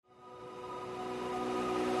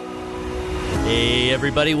Hey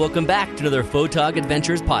everybody, welcome back to another Photog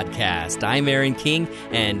Adventures podcast. I'm Aaron King,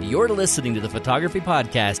 and you're listening to the photography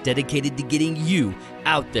podcast dedicated to getting you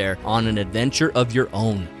out there on an adventure of your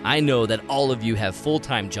own. I know that all of you have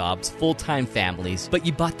full-time jobs, full-time families, but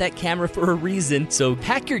you bought that camera for a reason. So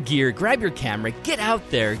pack your gear, grab your camera, get out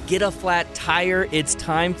there, get a flat tire. It's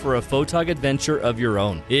time for a Photog adventure of your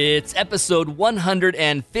own. It's episode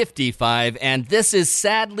 155, and this is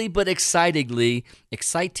sadly but excitingly,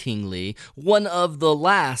 one of the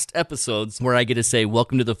last episodes where I get to say,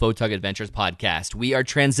 welcome to the Photog Adventures podcast. We are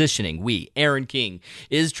transitioning, Aaron King,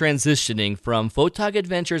 is transitioning from Photog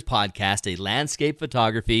Adventures podcast, a landscape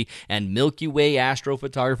photography and Milky Way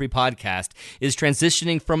astrophotography podcast, is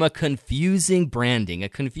transitioning from a confusing branding, a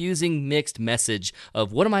confusing mixed message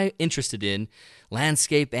of what am I interested in,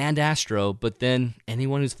 landscape and astro, but then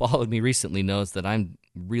anyone who's followed me recently knows that I'm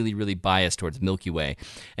really biased towards Milky Way.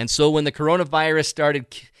 And so when the coronavirus started,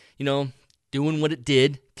 doing what it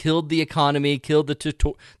did, killed the economy, killed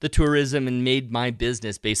the tourism, and made my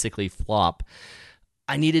business basically flop,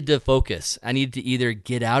 I needed to focus. I needed to either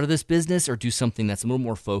get out of this business or do something that's a little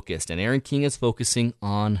more focused. And Aaron King is focusing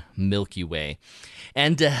on Milky Way.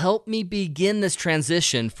 And to help me begin this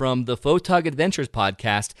transition from the Photog Adventures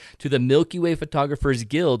podcast to the Milky Way Photographers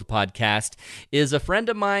Guild podcast is a friend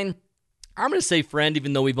of mine. I'm going to say friend,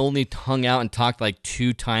 even though we've only hung out and talked like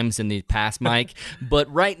 2 times in the past, Mike. But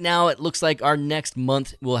right now, it looks like our next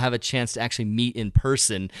month we'll have a chance to actually meet in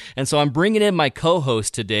person. And so I'm bringing in my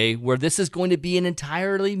co-host today, where this is going to be an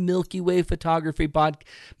entirely Milky Way photography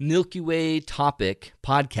Milky Way topic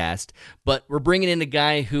podcast. But we're bringing in a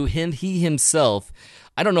guy who he himself,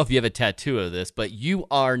 I don't know if you have a tattoo of this, but you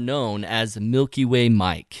are known as Milky Way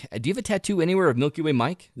Mike. Do you have a tattoo anywhere of Milky Way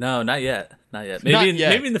Mike? No, not yet.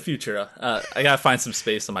 Maybe in the future. I gotta find some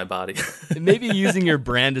space on my body. Maybe using your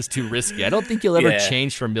brand is too risky. I don't think you'll ever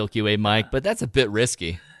change from Milky Way Mike, but that's a bit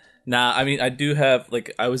risky. Nah, I mean, I do have,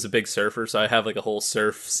 I was a big surfer, so I have a whole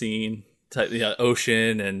surf scene type,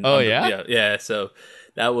 ocean and yeah. So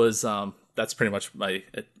that was that's pretty much my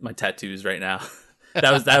tattoos right now.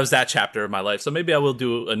 That was that chapter of my life. So maybe I will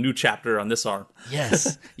do a new chapter on this arm.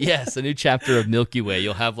 Yes, a new chapter of Milky Way.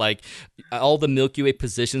 You'll have all the Milky Way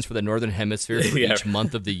positions for the Northern Hemisphere for each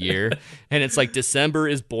month of the year. And it's December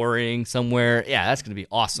is boring somewhere. Yeah, that's going to be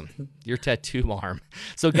awesome. Your tattoo arm.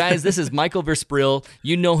 So guys, this is Michael Verspril.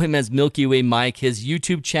 You know him as Milky Way Mike. His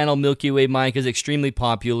YouTube channel, Milky Way Mike, is extremely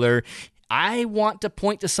popular. I want to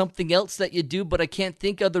point to something else that you do, but I can't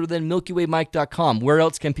think other than MilkyWayMike.com. Where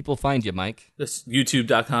else can people find you, Mike? Just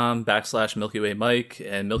YouTube.com/MilkyWayMike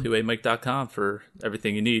and MilkyWayMike.com for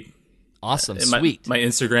everything you need. Awesome, and sweet. My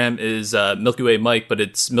Instagram is Milky Way Mike, but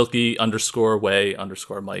it's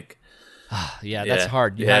Milky_way_Mike. Yeah, that's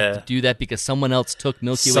hard. You have to do that because someone else took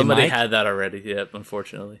Milky Way Mike. Somebody had that already, yep,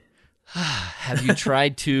 unfortunately. Have you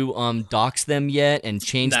tried to dox them yet and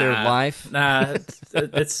change their life? Nah,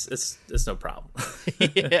 it's no problem.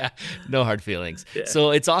 Yeah, no hard feelings. Yeah.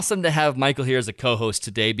 So it's awesome to have Michael here as a co-host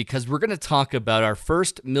today because we're going to talk about our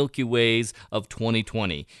first Milky Ways of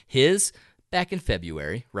 2020. His back in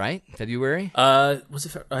February, right? February? Was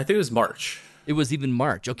it? I think it was March. It was even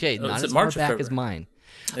March. Okay, not as March far back as mine.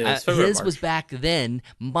 His was back then.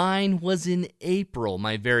 Mine was in April,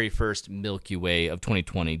 my very first Milky Way of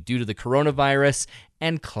 2020, due to the coronavirus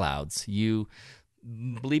and clouds. You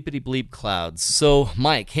bleepity bleep clouds. So,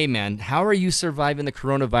 Mike, hey man, how are you surviving the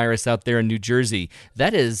coronavirus out there in New Jersey?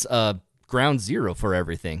 That is ground zero for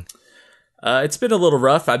everything. It's been a little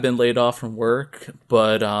rough. I've been laid off from work,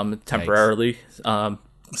 but temporarily. So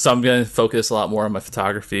I'm going to focus a lot more on my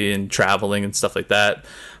photography and traveling and stuff like that.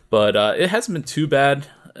 But it hasn't been too bad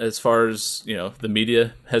as far as, the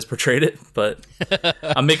media has portrayed it, but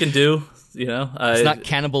I'm making do, It's not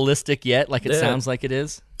cannibalistic yet, like it sounds like it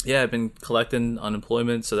is. Yeah, I've been collecting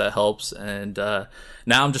unemployment, so that helps. And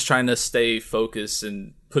now I'm just trying to stay focused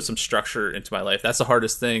and put some structure into my life. That's the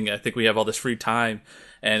hardest thing. I think we have all this free time,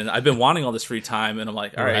 and I've been wanting all this free time, and I'm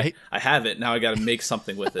like, all right. I have it. Now I got to make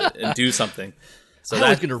something with it and do something. So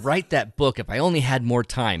I was going to write that book if I only had more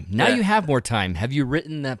time. Now you have more time. Have you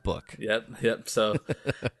written that book? Yep. So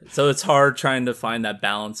it's hard trying to find that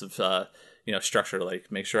balance of, structure,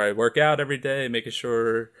 make sure I work out every day, making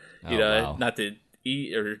sure, not to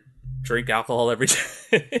eat or drink alcohol every day.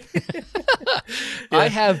 I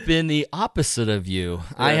have been the opposite of you.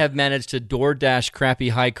 Yeah. I have managed to DoorDash crappy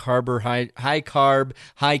high carb,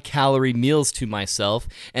 high calorie meals to myself,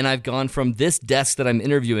 and I've gone from this desk that I'm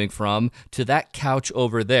interviewing from to that couch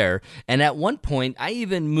over there. And at one point, I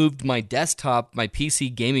even moved my desktop, my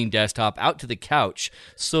PC gaming desktop, out to the couch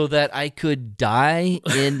so that I could die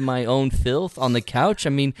in my own filth on the couch. I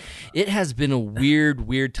mean, it has been a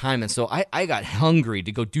weird time, and so I got hungry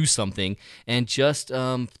to go do something, and just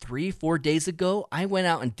 3-4 days ago, I went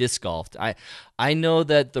out and disc golfed. I know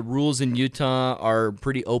that the rules in Utah are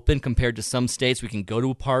pretty open compared to some states. We can go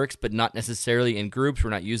to parks, but not necessarily in groups. We're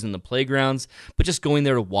not using the playgrounds, but just going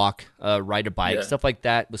there to walk, ride a bike, stuff like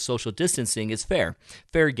that with social distancing is fair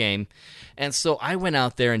game. And so I went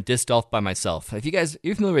out there and disc golfed by myself. If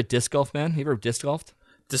you're familiar with disc golf, man? You ever disc golfed?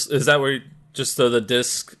 Is that where you just throw the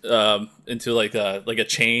disc into like a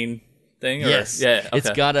chain thing? Or? Yes. Yeah. Okay.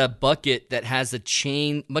 It's got a bucket that has a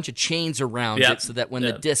bunch of chains around it, so that when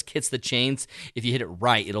the disc hits the chains, if you hit it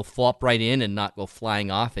right, it'll flop right in and not go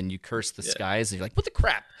flying off, and you curse the skies, and you're like, what the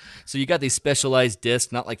crap? So you got these specialized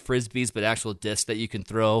discs, not like Frisbees, but actual discs that you can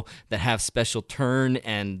throw that have special turn,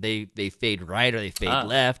 and they fade right or they fade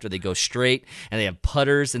left or they go straight, and they have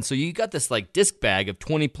putters. And so you got this like disc bag of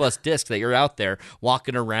 20 plus discs that you're out there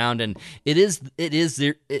walking around, and it is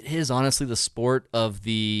honestly the sport of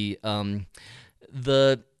the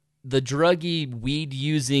druggy weed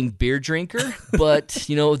using beer drinker, but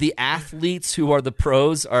the athletes who are the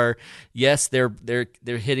pros are, yes, they're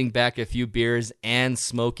hitting back a few beers and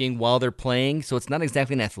smoking while they're playing. So it's not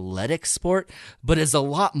exactly an athletic sport, but it's a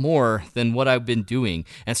lot more than what I've been doing.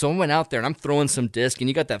 And so I went out there and I'm throwing some disc, and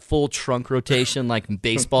you got that full trunk rotation like in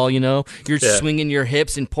baseball. You're swinging your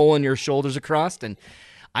hips and pulling your shoulders across, and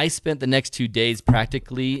I spent the next 2 days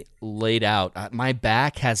practically laid out. My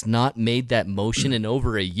back has not made that motion in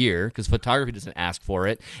over a year because photography doesn't ask for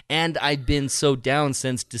it. And I've been so down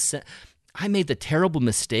since December. I made the terrible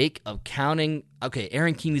mistake of counting, okay,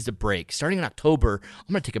 Aaron King needs a break. Starting in October,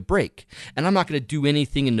 I'm going to take a break. And I'm not going to do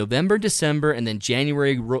anything in November, December, and then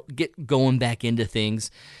January, get going back into things.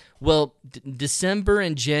 Well, December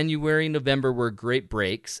and January, November were great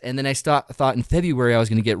breaks, and then I thought in February I was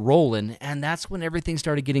going to get rolling, and that's when everything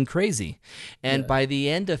started getting crazy. And by the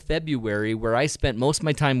end of February, where I spent most of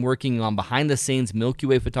my time working on behind-the-scenes Milky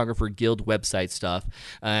Way Photographer Guild website stuff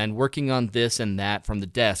and working on this and that from the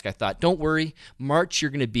desk, I thought, don't worry, March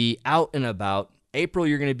you're going to be out and about. April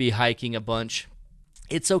you're going to be hiking a bunch.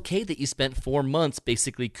 It's okay that you spent 4 months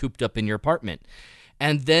basically cooped up in your apartment.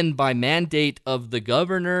 And then by mandate of the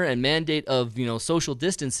governor and mandate of, social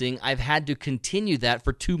distancing, I've had to continue that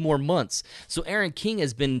for 2 more months. So Aaron King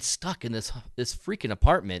has been stuck in this freaking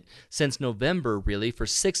apartment since November, really, for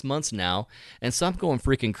 6 months now. And so I'm going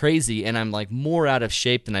freaking crazy, and I'm like more out of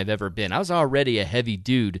shape than I've ever been. I was already a heavy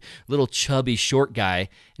dude, little chubby short guy.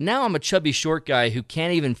 Now I'm a chubby short guy who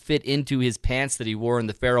can't even fit into his pants that he wore in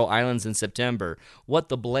the Faroe Islands in September. What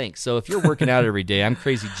the blank? So if you're working out every day, I'm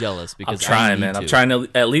crazy jealous because I'm trying, man. I'm trying to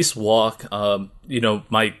at least walk.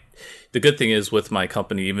 The good thing is with my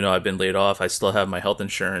company, even though I've been laid off, I still have my health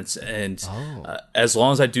insurance, and as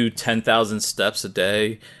long as I do 10,000 steps a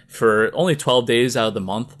day for only 12 days out of the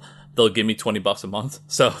month, they'll give me $20 a month.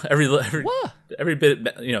 So every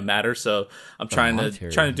bit matters. So I'm trying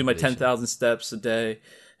to do my 10,000 steps a day,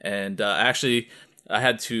 and actually I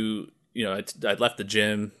had to I left the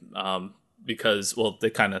gym. Because, they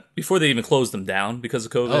kind of, before they even closed them down because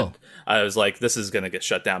of COVID, I was like, this is going to get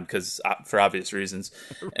shut down because for obvious reasons.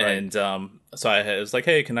 Right. And so I was like,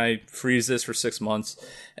 hey, can I freeze this for 6 months?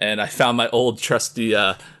 And I found my old trusty,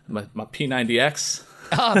 my P90X.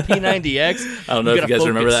 P90X. I don't know if you guys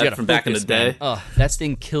remember that from back in the day. Man. Oh, that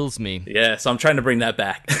thing kills me. Yeah, so I'm trying to bring that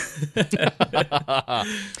back.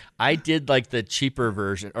 I did like the cheaper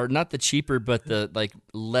version, or not the cheaper, but the like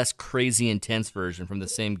less crazy intense version from the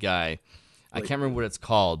same guy. I can't remember what it's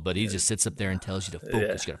called, but he just sits up there and tells you to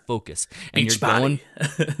focus. You got to focus. And beach you're body. Going,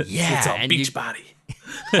 yeah. It's all beach body.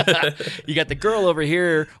 You got the girl over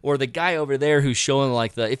here or the guy over there who's showing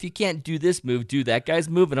like if you can't do this move, do that guy's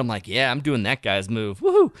move. And I'm like, yeah, I'm doing that guy's move.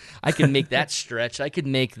 Woohoo! I can make that stretch. I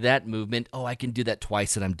can make that movement. Oh, I can do that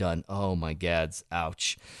twice and I'm done. Oh my gads.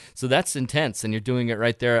 Ouch. So that's intense. And you're doing it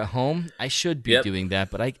right there at home. I should be doing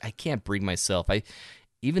that, but I can't bring myself.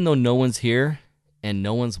 Even though no one's here and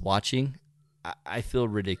no one's watching, I feel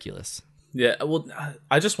ridiculous. Yeah, well,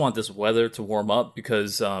 I just want this weather to warm up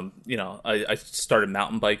because, I started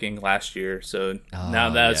mountain biking last year. So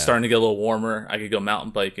now that it's starting to get a little warmer, I could go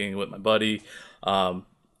mountain biking with my buddy.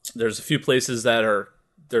 There's a few places that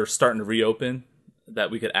they're starting to reopen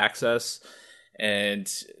that we could access. And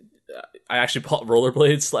I actually bought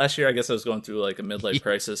rollerblades last year. I guess I was going through like a midlife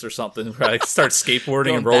crisis or something where I start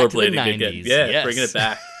skateboarding and rollerblading again. Yeah, yes. Bringing it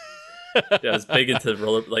back. Yeah, I was big into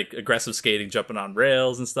aggressive skating, jumping on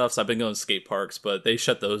rails and stuff. So I've been going to skate parks, but they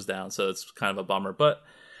shut those down, so it's kind of a bummer. But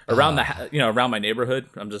around around my neighborhood,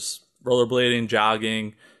 I'm just rollerblading,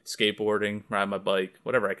 jogging, skateboarding, riding my bike,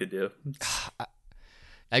 whatever I could do.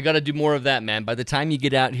 I got to do more of that, man. By the time you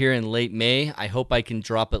get out here in late May, I hope I can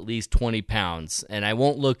drop at least 20 pounds. And I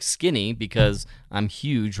won't look skinny because I'm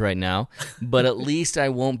huge right now, but at least I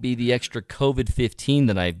won't be the extra COVID-15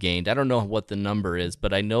 that I've gained. I don't know what the number is,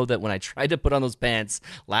 but I know that when I tried to put on those pants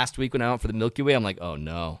last week when I went for the Milky Way, I'm like, oh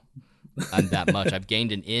no, I'm that much. I've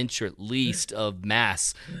gained an inch or at least of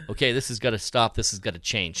mass. Okay, this has got to stop. This has got to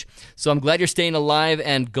change. So I'm glad you're staying alive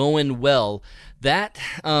and going well. That,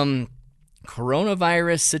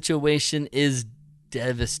 coronavirus situation is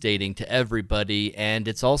devastating to everybody, and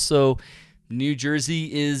it's also New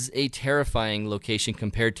Jersey is a terrifying location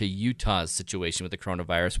compared to Utah's situation with the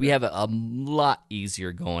coronavirus. We have a lot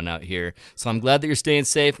easier going out here, so I'm glad that you're staying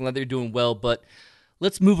safe. I'm glad that you're doing well, but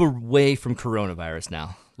let's move away from coronavirus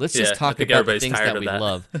now. Let's just talk about the things that we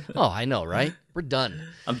love. Oh, I know, right? We're done.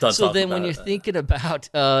 I'm done. So then when you're thinking about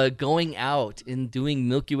going out and doing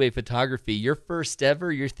Milky Way photography, your first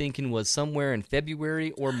ever, you're thinking was somewhere in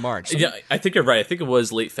February or March. Yeah, I think you're right. I think it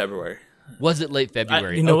was late February. Was it late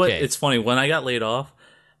February? You know what? It's funny. When I got laid off,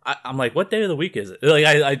 I'm like, what day of the week is it? Like,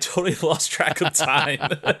 I totally lost track of time.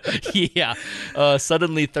 Yeah.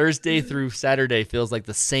 Suddenly Thursday through Saturday feels like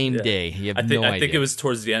the same day. You have no idea. I think it was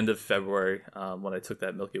towards the end of February when I took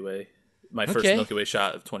that Milky Way, my first Milky Way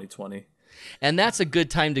shot of 2020. And that's a good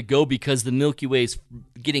time to go because the Milky Way is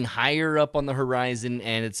getting higher up on the horizon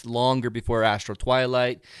and it's longer before astral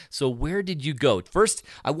twilight. So where did you go? First,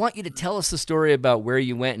 I want you to tell us the story about where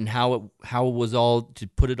you went and how it was all to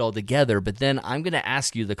put it all together. But then I'm going to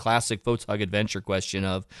ask you the classic Photog Adventure question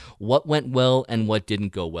of what went well and what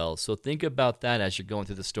didn't go well. So think about that as you're going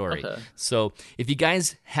through the story. Okay. So if you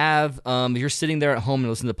guys have, you're sitting there at home and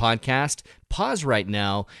listen to the podcast, pause right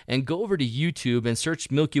now and go over to YouTube and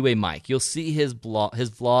search Milky Way Mike. You'll see his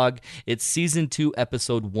vlog. It's season 2,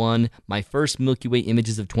 episode 1, my first Milky Way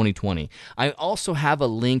images of 2020. I also have a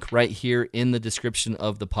link right here in the description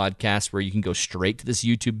of the podcast where you can go straight to this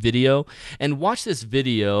YouTube video and watch this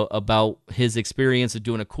video about his experience of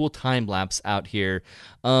doing a cool time lapse out here.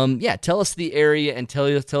 Tell us the area and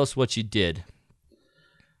tell us what you did.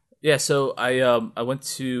 Yeah, so I went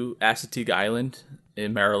to Assateague Island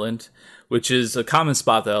in Maryland, which is a common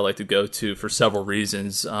spot that I like to go to for several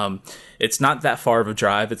reasons. It's not that far of a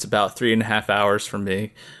drive. It's about 3.5 hours from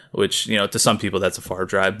me, which, to some people that's a far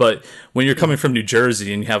drive. But when you're coming from New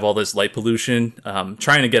Jersey and you have all this light pollution,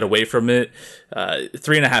 trying to get away from it,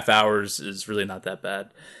 3.5 hours is really not that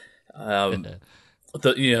bad.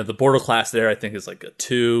 The border class there, I think, is like a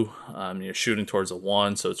 2. You're shooting towards a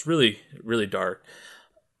 1, so it's really, really dark.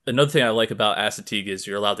 Another thing I like about Assateague is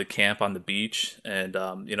you're allowed to camp on the beach, and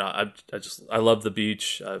I love the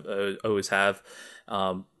beach. I always have,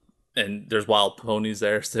 and there's wild ponies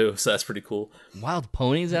there too, so that's pretty cool. Wild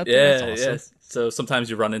ponies out there? Yeah, that's awesome. Yeah. So sometimes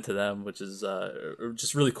you run into them, which is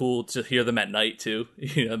just really cool to hear them at night too.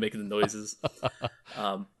 Making the noises.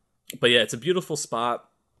 But yeah, it's a beautiful spot,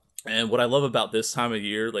 and what I love about this time of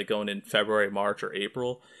year, like going in February, March, or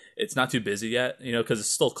April, it's not too busy yet. Because it's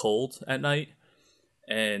still cold at night.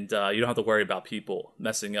 And you don't have to worry about people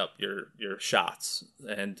messing up your shots.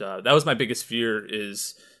 And that was my biggest fear,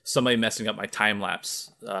 is somebody messing up my time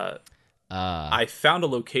lapse. I found a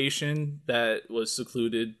location that was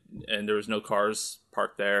secluded and there was no cars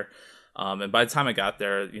parked there. And by the time I got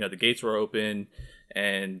there, the gates were open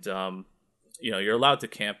and, you're allowed to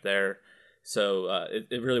camp there. So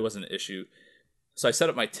it really wasn't an issue. So I set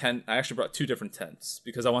up my tent. I actually brought 2 different tents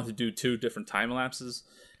because I wanted to do 2 different time lapses.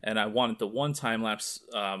 And I wanted the one time lapse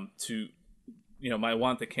I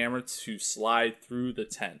wanted the camera to slide through the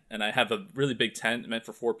tent. And I have a really big tent meant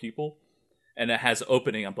for 4 people, and it has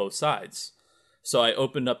opening on both sides. So I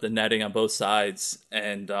opened up the netting on both sides,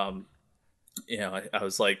 and I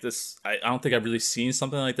was like, this. I don't think I've really seen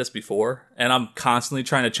something like this before, and I'm constantly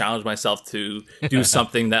trying to challenge myself to do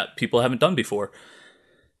something that people haven't done before.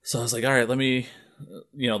 So I was like, all right, let me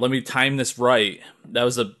time this right. That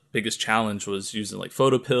was the biggest challenge, was using like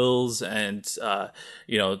photo pills and, I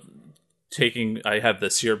have the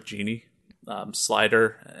Syrup Genie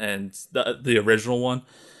slider and the original one.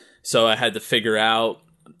 So I had to figure out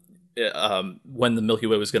when the Milky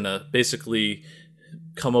Way was going to basically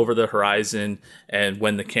come over the horizon and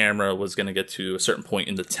when the camera was going to get to a certain point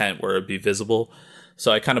in the tent where it'd be visible.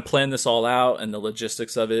 So I kind of planned this all out and the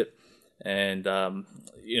logistics of it. And,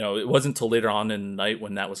 it wasn't until later on in the night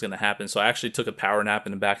when that was going to happen. So I actually took a power nap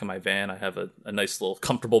in the back of my van. I have a nice little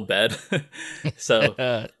comfortable bed. So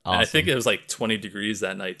Awesome. I think it was like 20 degrees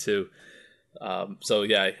that night too. So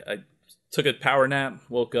yeah, I took a power nap,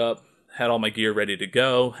 woke up, had all my gear ready to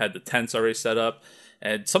go, had the tents already set up.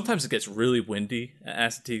 And sometimes it gets really windy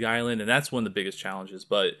at Assateague Island, and that's one of the biggest challenges.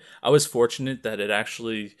 But I was fortunate that it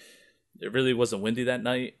really wasn't windy that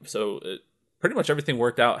night. So pretty much everything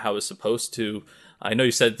worked out how it was supposed to. I know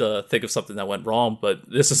you said think of something that went wrong, but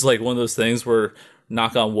this is like one of those things where,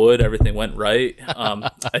 knock on wood, everything went right.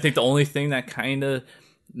 I think the only thing that kind of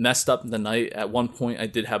messed up in the night, at one point I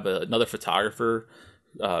did have another photographer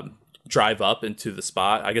drive up into the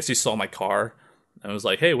spot. I guess he saw my car and was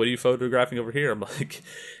like, "Hey, what are you photographing over here?" I'm like,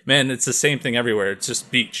 "Man, it's the same thing everywhere. It's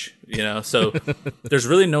just beach, So there's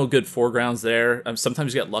really no good foregrounds there.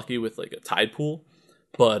 Sometimes you get lucky with like a tide pool,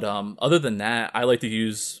 but other than that, I like to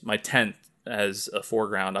use my tent as a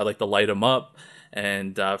foreground. I like to light them up,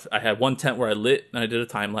 and I had one tent where I lit and I did a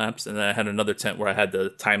time lapse, and then I had another tent where I had the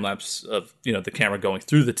time lapse of the camera going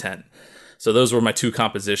through the tent. So those were my two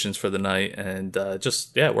compositions for the night, and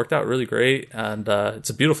it worked out really great, and it's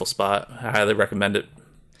a beautiful spot. I highly recommend it.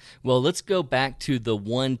 Well, let's go back to the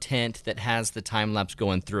one tent that has the time lapse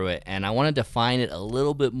going through it, and I want to define it a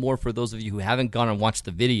little bit more for those of you who haven't gone and watched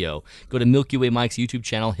the video. Go to Milky Way Mike's YouTube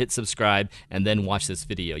channel, hit subscribe, and then watch this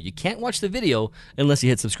video. You can't watch the video unless you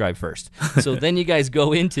hit subscribe first. So then you guys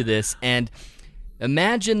go into this, and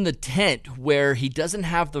imagine the tent where he doesn't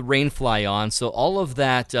have the rain fly on, so all of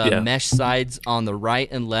that mesh sides on the right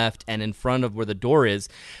and left and in front of where the door is,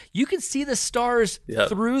 you can see the stars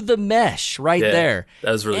through the mesh there.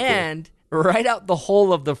 That was really cool. And right out the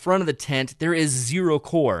hole of the front of the tent, there is zero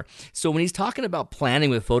core. So when he's talking about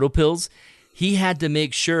planning with PhotoPills, he had to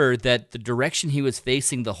make sure that the direction he was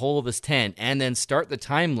facing the whole of his tent and then start the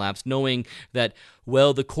time lapse knowing that,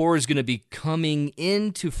 well, the core is going to be coming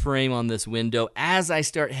into frame on this window as I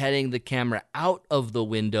start heading the camera out of the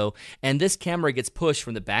window. And this camera gets pushed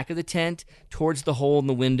from the back of the tent towards the hole in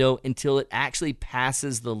the window until it actually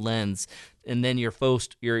passes the lens. And then you're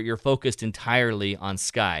focused entirely on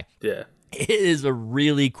sky. Yeah. It is a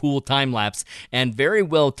really cool time lapse and very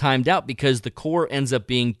well timed out because the core ends up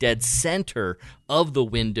being dead center of the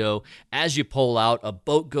window. As you pull out, a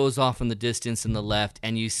boat goes off in the distance in the left,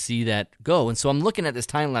 and you see that go. And so I'm looking at this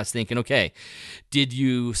time lapse thinking, okay, did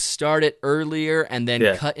you start it earlier and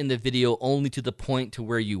then cut in the video only to the point to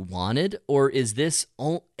where you wanted? Or is this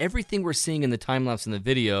everything we're seeing in the time lapse in the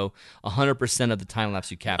video 100% of the time lapse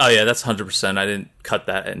you captured? Oh, yeah, that's 100%. I didn't cut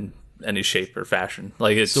that in any shape or fashion.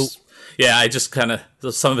 Like it's... Yeah, I just kind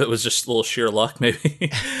of, some of it was just a little sheer luck,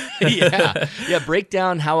 maybe. Yeah. Break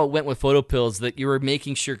down how it went with PhotoPills, that you were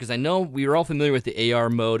making sure, because I know we were all familiar with the AR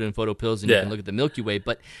mode and PhotoPills, and you can look at the Milky Way,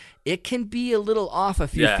 but it can be a little off a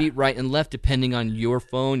few feet right and left depending on your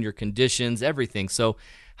phone, your conditions, everything. So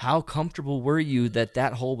how comfortable were you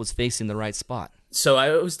that hole was facing the right spot? So I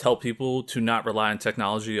always tell people to not rely on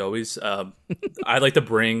technology always. I like to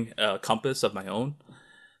bring a compass of my own.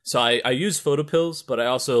 So I use PhotoPills, but I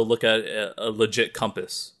also look at a legit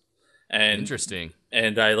compass. And interesting.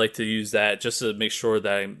 And I like to use that just to make sure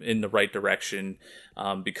that I'm in the right direction,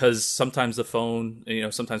 because sometimes the phone,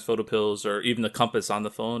 sometimes PhotoPills or even the compass on the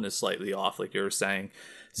phone is slightly off, like you were saying.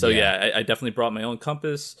 So I definitely brought my own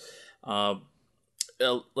compass. Like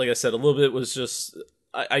I said, a little bit was just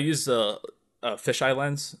I used a fisheye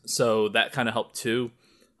lens, so that kind of helped too.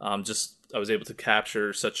 I was able to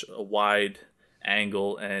capture such a wide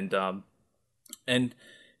angle, and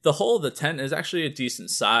the whole of the tent is actually a decent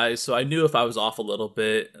size, so I knew if I was off a little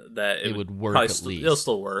bit that it would work at least. It'll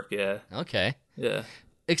still work, yeah. Okay. Yeah.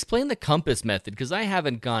 Explain the compass method, because I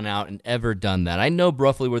haven't gone out and ever done that. I know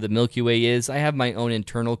roughly where the Milky Way is. I have my own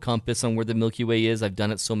internal compass on where the Milky Way is. I've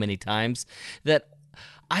done it so many times that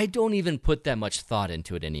I don't even put that much thought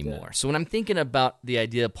into it anymore. Yeah. So when I'm thinking about the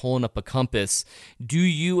idea of pulling up a compass, do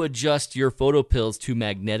you adjust your PhotoPills to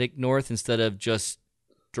magnetic north instead of just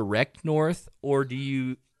direct north? Or do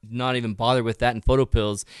you not even bother with that in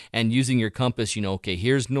PhotoPills and using your compass, okay,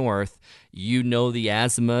 here's north, the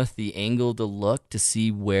azimuth, the angle to look to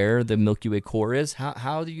see where the Milky Way core is?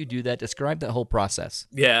 How do you do that? Describe that whole process.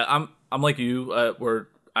 Yeah, I'm like you, where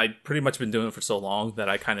I pretty much been doing it for so long that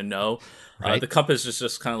I kind of know. Right. The compass is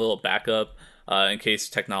just kind of a little backup in case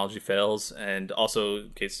technology fails, and also in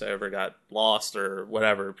case I ever got lost or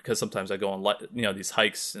whatever, because sometimes I go on these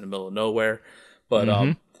hikes in the middle of nowhere.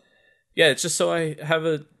 But it's just so I have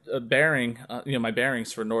a bearing, my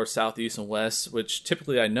bearings for north, south, east, and west, which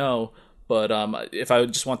typically I know. But if I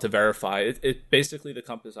just want to verify it, basically the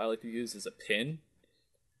compass I like to use is a pin.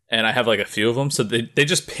 and I have like a few of them, so they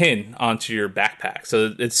just pin onto your backpack.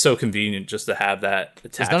 So it's so convenient just to have that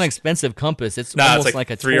attached. It's not an expensive compass. It's No, almost it's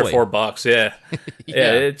like a $3 or $4. Yeah.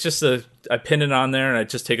 Yeah. It's just I pin it on there and I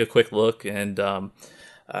just take a quick look, and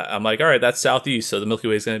I'm like, all right, that's southeast, so the Milky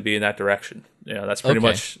Way is going to be in that direction. That's pretty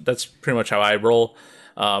much how I roll.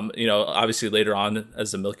 Obviously later on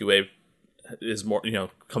as the Milky Way is more,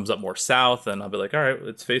 comes up more south, and I'll be like, all right,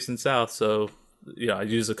 it's facing south, so I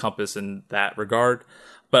use a compass in that regard.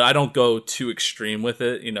 But I don't go too extreme with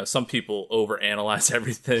it. Some people overanalyze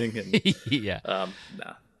everything, and yeah. No,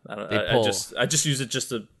 I don't. I just use it just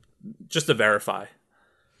to verify.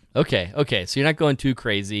 Okay. So you're not going too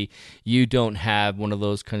crazy. You don't have one of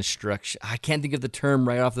those construction. I can't think of the term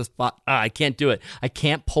right off the spot. I can't do it. I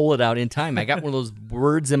can't pull it out in time. I got one of those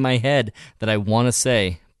words in my head that I want to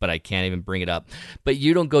say, but I can't even bring it up. But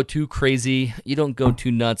you don't go too crazy. You don't go too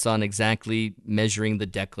nuts on exactly measuring the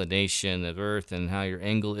declination of Earth and how your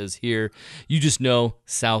angle is here. You just know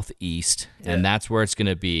southeast, and that's where it's going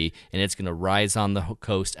to be, and it's going to rise on the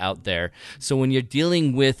coast out there. So when you're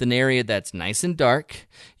dealing with an area that's nice and dark,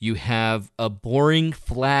 you have a boring,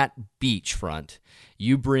 flat beachfront.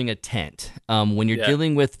 You bring a tent. When you're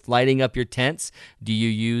dealing with lighting up your tents, do you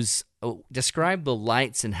use... describe the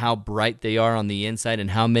lights and how bright they are on the inside and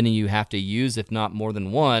how many you have to use, if not more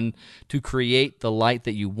than one, to create the light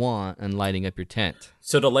that you want and lighting up your tent.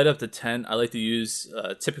 So to light up the tent, I like to use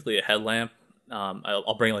typically a headlamp.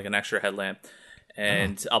 I'll bring like an extra headlamp,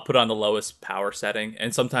 and I'll put on the lowest power setting.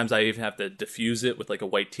 And sometimes I even have to diffuse it with like a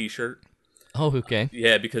white t-shirt. Oh, okay.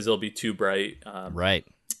 Yeah, because it'll be too bright. Right.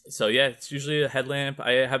 So yeah, it's usually a headlamp.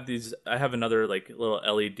 I have another like little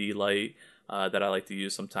LED light that I like to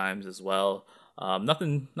use sometimes as well.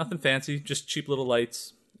 Nothing fancy, just cheap little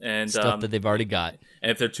lights and stuff that they've already got.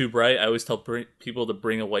 And if they're too bright, I always tell people to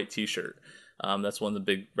bring a white T-shirt. That's one of the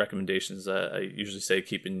big recommendations. I usually say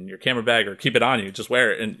keep in your camera bag or keep it on you. Just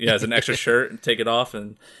wear it and as an extra shirt and take it off,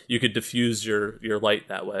 and you could diffuse your light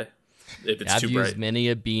that way. If it's too bright. I've used many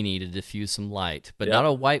a beanie to diffuse some light, but not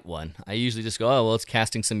a white one. I usually just go, oh, well, it's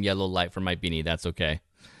casting some yellow light from my beanie. That's okay.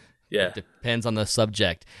 Yeah. It depends on the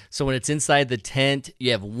subject. So when it's inside the tent,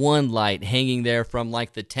 you have one light hanging there from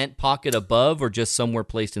like the tent pocket above or just somewhere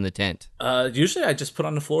placed in the tent? Usually I just put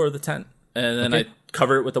on the floor of the tent and then I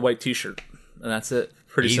cover it with a white t-shirt and that's it.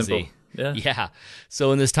 Pretty Easy. Simple. Yeah.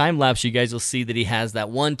 So in this time lapse, you guys will see that he has that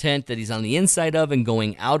one tent that he's on the inside of and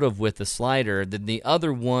going out of with the slider. Then the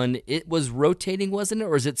other one, it was rotating, wasn't it?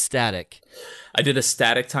 Or is it static? I did a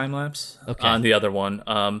static time lapse on the other one.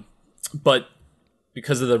 But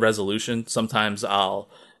because of the resolution, sometimes I'll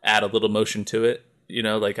add a little motion to it.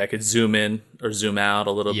 Like I could zoom in or zoom out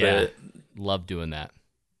a little bit. Love doing that.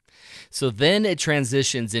 So then it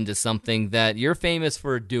transitions into something that you're famous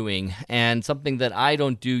for doing and something that I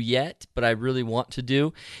don't do yet, but I really want to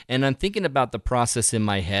do. And I'm thinking about the process in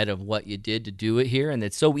my head of what you did to do it here. And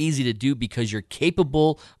it's so easy to do because you're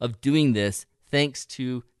capable of doing this thanks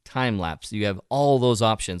to time lapse. You have all those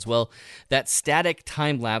options. Well, that static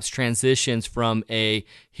time lapse transitions from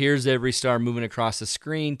here's every star moving across the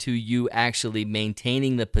screen to you actually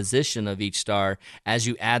maintaining the position of each star as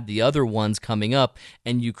you add the other ones coming up,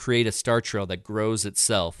 and you create a star trail that grows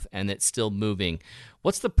itself and it's still moving.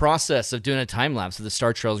 What's the process of doing a time lapse so the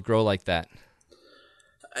star trails grow like that?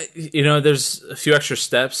 There's a few extra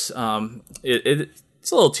steps.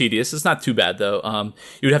 It's a little tedious. It's not too bad, though.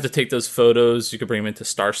 You would have to take those photos. You could bring them into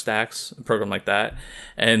StarStax, a program like that.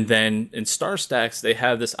 And then in StarStax, they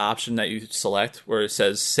have this option that you select where it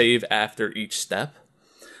says save after each step.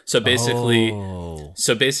 So basically,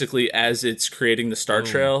 as it's creating the star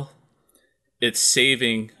trail, it's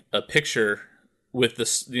saving a picture with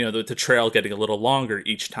the trail getting a little longer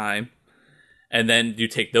each time. And then you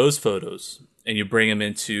take those photos and you bring them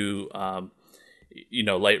into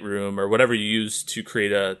Lightroom or whatever you use to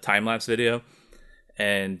create a time-lapse video,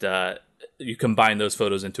 and you combine those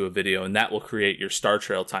photos into a video, and that will create your star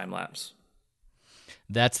trail time-lapse.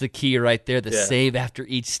 That's the key right there, save after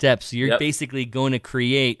each step. So you're basically going to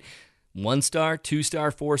create 1 star, 2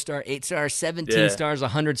 star, 4 star, 8 stars, 17 stars,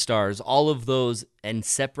 100 stars, all of those in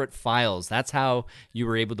separate files. That's how you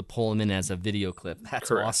were able to pull them in as a video clip. That's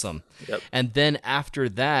correct. Awesome. Yep. And then after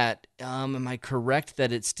that, am I correct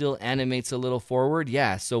that it still animates a little forward?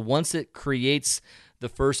 Yeah. So once it creates the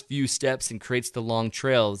first few steps and creates the long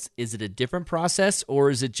trails, is it a different process, or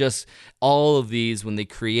is it just all of these, when they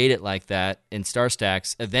create it like that in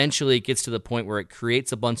StarStax, eventually it gets to the point where it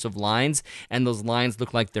creates a bunch of lines and those lines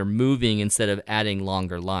look like they're moving instead of adding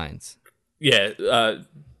longer lines? Yeah,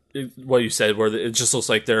 what you said, where it just looks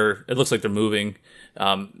like they're moving.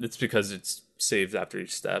 It's because it's saved after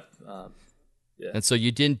each step. Yeah. And so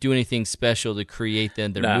you didn't do anything special to create their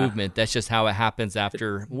movement. That's just how it happens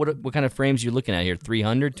after. What kind of frames are you looking at here?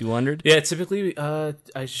 300, 200? Yeah, typically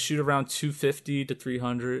I shoot around 250 to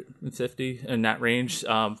 350 in that range.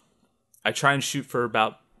 I try and shoot for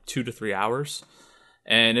about 2 to 3 hours.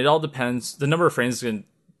 And it all depends. The number of frames is going to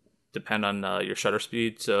depend on your shutter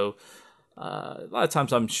speed. So a lot of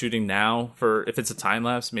times I'm shooting now for, if it's a time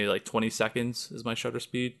lapse, maybe like 20 seconds is my shutter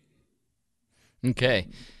speed. Okay.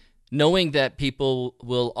 Knowing that people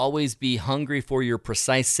will always be hungry for your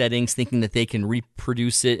precise settings, thinking that they can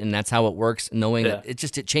reproduce it and that's how it works, knowing that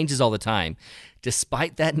it changes all the time.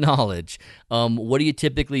 Despite that knowledge, what do you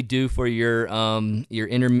typically do for your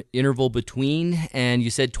interval between? And you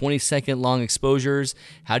said 20-second long exposures.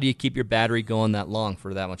 How do you keep your battery going that long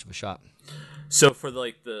for that much of a shot? So for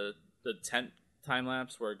like the tent time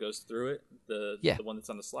lapse where it goes through it, the one that's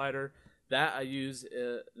on the slider, that I use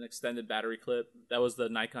an extended battery clip. That was the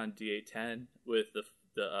Nikon D810 with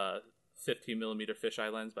the 15 millimeter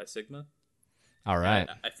fisheye lens by Sigma. All right.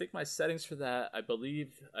 I think my settings for that, I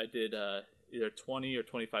believe I did either 20 or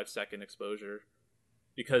 25 second exposure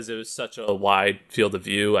because it was such a wide field of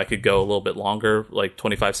view. I could go a little bit longer, like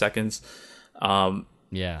 25 seconds.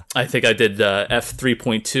 Yeah, I think I did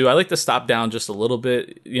f3.2. I like to stop down just a little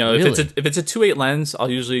bit. You know, really? if it's a 2.8 lens, I'll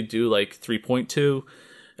usually do like 3.2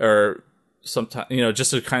 or sometimes, you know, just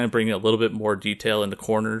to kind of bring a little bit more detail in the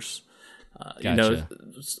corners. Gotcha. You know,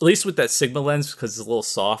 at least with that Sigma lens, because it's a little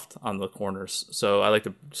soft on the corners. So I like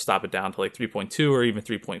to stop it down to like 3.2 or even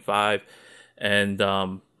 3.5. And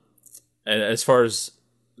as far as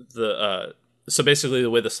so basically the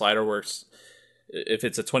way the slider works, if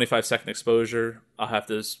it's a 25-second exposure, I'll have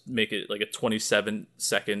to make it like a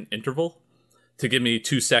 27-second interval to give me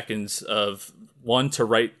 2 seconds of one to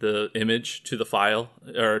write the image to the file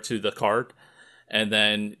or to the card, and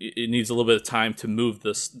then it needs a little bit of time to move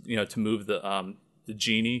this, you know, to move the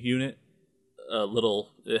Genie unit a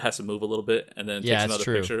little. It has to move a little bit, and then it takes another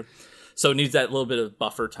picture. So it needs that little bit of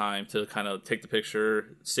buffer time to kind of take the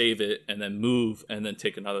picture, save it, and then move, and then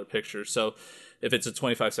take another picture. So if it's a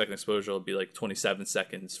 25-second exposure, it'll be like 27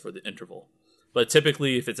 seconds for the interval. But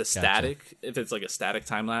typically, if it's a static, if it's like a static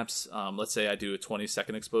time lapse, let's say I do a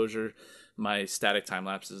 20-second exposure, my static time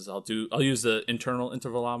lapses, I'll use the internal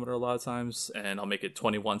intervalometer a lot of times, and I'll make it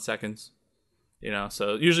 21 seconds. You know,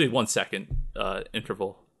 so usually 1 second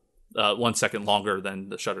interval, 1 second longer than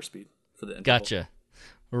the shutter speed for the interval. Gotcha.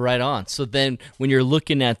 Right on. So then when you're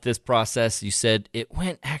looking at this process, you said it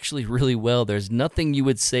went actually really well. There's nothing you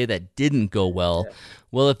would say that didn't go well. Yeah.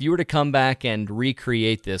 Well, if you were to come back and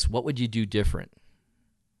recreate this, what would you do different?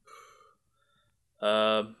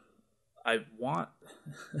 I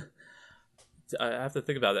have to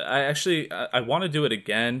think about it. I want to do it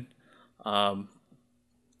again. I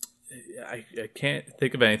can't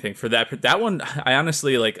think of anything for that one. I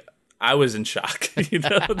honestly I was in shock. You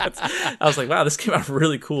know, I was like, wow, this came out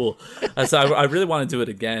really cool. So I really want to do it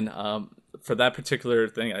again. For that particular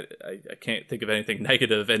thing, I can't think of anything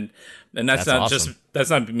negative, and that's not awesome. That's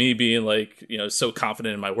not me being like, you know, so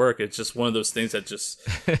confident in my work. It's just one of those things that just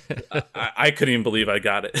I couldn't even believe I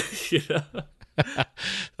got it. You know?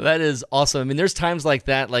 That is awesome. I mean, there's times like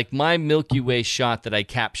that, like my Milky Way shot that I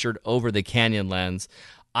captured over the Canyon lens.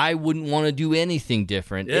 I wouldn't want to do anything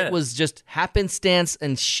different. Yeah. It was just happenstance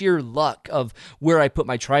and sheer luck of where I put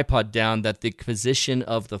my tripod down that the position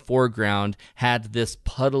of the foreground had this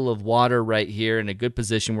puddle of water right here in a good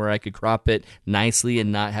position where I could crop it nicely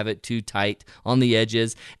and not have it too tight on the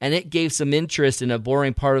edges. And it gave some interest in a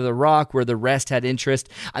boring part of the rock where the rest had interest.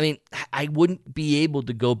 I mean, I wouldn't be able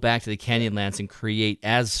to go back to the Canyon lens and create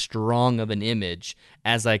as strong of an image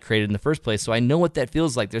as I created in the first place. So I know what that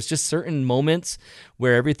feels like. There's just certain moments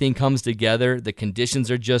where everything comes together, the conditions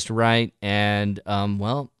are just right, and,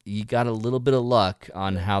 well, you got a little bit of luck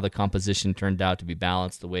on how the composition turned out to be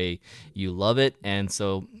balanced the way you love it, and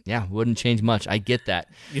so, yeah, wouldn't change much. I get that.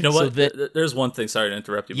 You know what? There's one thing, sorry to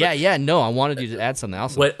interrupt you. No, I wanted you to add something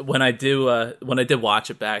else. When I did watch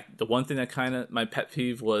it back, the one thing that kind of, my pet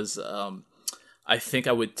peeve was, I think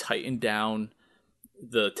I would tighten down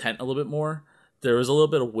the tent a little bit more. There was a little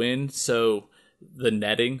bit of wind, so the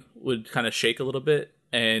netting would kind of shake a little bit,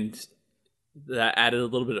 and that added a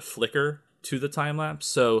little bit of flicker to the time lapse.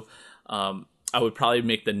 So I would probably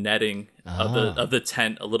make the netting of the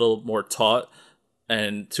tent a little more taut,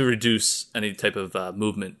 and to reduce any type of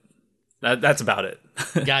movement. That's about it.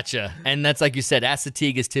 Gotcha. And that's like you said,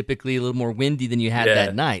 Assateague is typically a little more windy than you had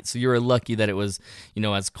that night, so you were lucky that it was, you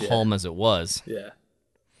know, as calm as it was. Yeah.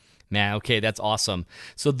 Man, okay, that's awesome.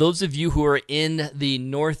 So those of you who are in the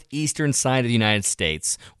northeastern side of the United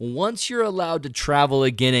States, once you're allowed to travel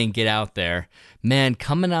again and get out there, Man,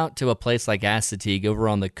 coming out to a place like Assateague over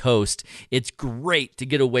on the coast, it's great to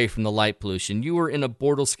get away from the light pollution. You were in a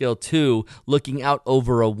Bortle scale 2 looking out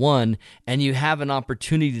over a 1, and you have an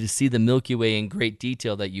opportunity to see the Milky Way in great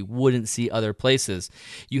detail that you wouldn't see other places.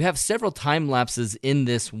 You have several time lapses in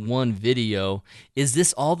this one video. Is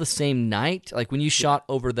this all the same night? Like when you shot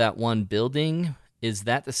over that one building, is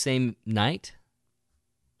that the same night?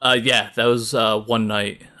 Yeah, that was one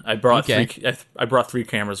night. I brought three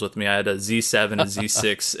cameras with me. I had a Z7, a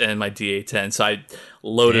Z6, and my DA10. So I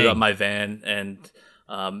loaded up my van, and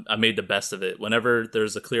I made the best of it. Whenever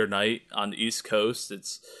there's a clear night on the East Coast,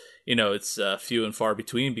 it's few and far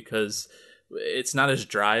between because it's not as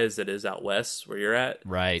dry as it is out west where you're at.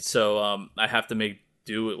 Right. So I have to make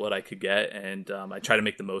do with what I could get, and I try to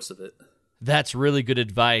make the most of it. That's really good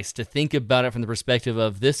advice, to think about it from the perspective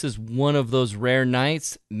of this is one of those rare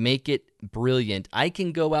nights, make it brilliant. I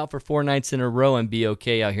can go out for 4 nights in a row and be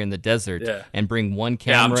okay out here in the desert and bring one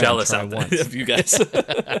camera. Yeah, I'm jealous and try once. of you guys.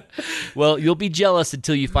 Well, you'll be jealous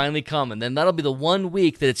until you finally come, and then that'll be the 1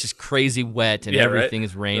 week that it's just crazy wet and everything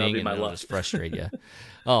is raining, and it'll just frustrate you.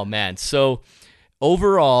 Oh, man. So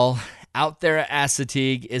overall, out there at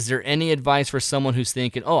Assateague, is there any advice for someone who's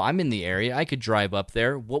thinking, oh, I'm in the area, I could drive up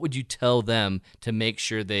there? What would you tell them to make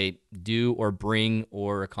sure they do or bring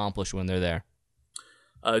or accomplish when they're there?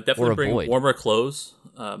 Definitely bring warmer clothes.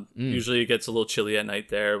 Usually it gets a little chilly at night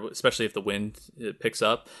there, especially if the wind picks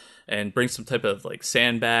up. And bring some type of like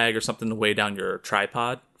sandbag or something to weigh down your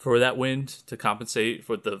tripod for that wind to compensate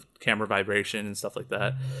for the camera vibration and stuff like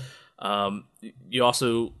that. You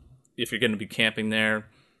also, if you're going to be camping there,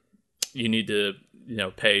 you need to,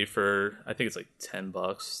 pay for, I think it's like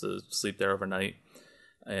 $10 to sleep there overnight.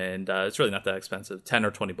 And it's really not that expensive, $10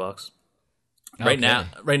 or $20. Right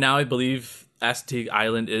now, I believe Assateague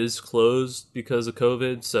Island is closed because of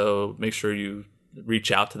COVID. So make sure you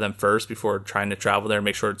reach out to them first before trying to travel there.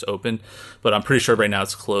 Make sure it's open. But I'm pretty sure right now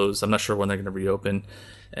it's closed. I'm not sure when they're going to reopen.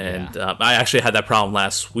 And I actually had that problem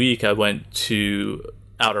last week. I went to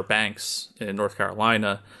Outer Banks in North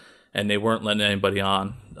Carolina, and they weren't letting anybody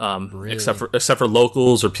on. Really? except for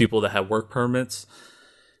locals or people that had work permits.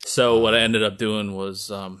 So what I ended up doing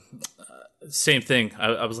was same thing.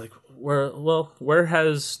 I was like, where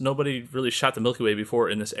has nobody really shot the Milky Way before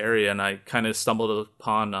in this area? And I kind of stumbled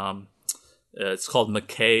upon it's called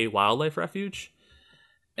McKay Wildlife Refuge,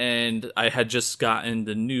 and I had just gotten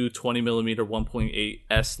the new 20mm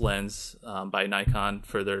 1.8S lens by Nikon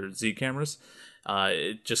for their Z cameras.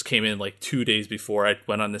 It just came in like 2 days before I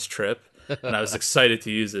went on this trip, and I was excited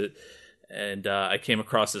to use it. And I came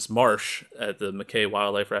across this marsh at the McKay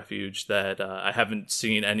Wildlife Refuge that I haven't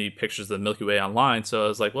seen any pictures of the Milky Way online. So I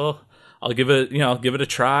was like, well, I'll give it a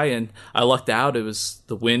try. And I lucked out.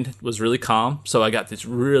 The wind was really calm, so I got these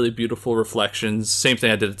really beautiful reflections. Same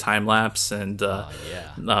thing, I did a time lapse and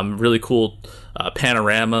really cool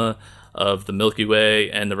panorama of the Milky Way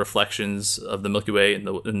and the reflections of the Milky Way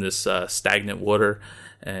in this stagnant water.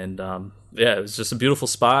 And it was just a beautiful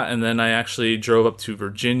spot. And then I actually drove up to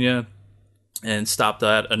Virginia and stopped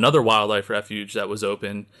at another wildlife refuge that was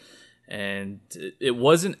open. And it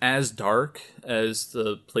wasn't as dark as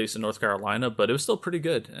the place in North Carolina, but it was still pretty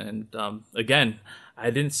good. And again,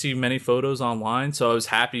 I didn't see many photos online, so I was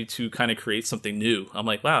happy to kind of create something new. I'm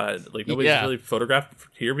like, wow, nobody's really photographed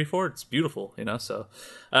here before. It's beautiful, So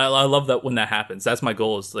I love that when that happens. That's my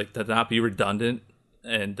goal, is like to not be redundant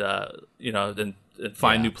and and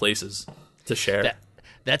find new places to share.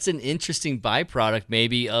 That's an interesting byproduct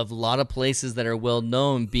maybe of a lot of places that are well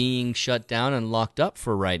known being shut down and locked up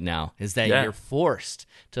for right now, is that you're forced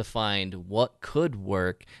to find what could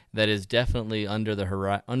work that is definitely under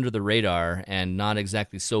the radar and not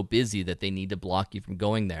exactly so busy that they need to block you from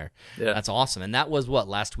going there. Yeah. That's awesome. And that was what,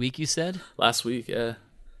 last week you said? Last week, yeah.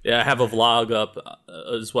 Yeah, I have a vlog up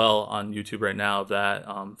as well on YouTube right now of that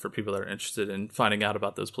for people that are interested in finding out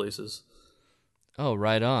about those places. Oh,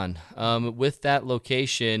 right on. With that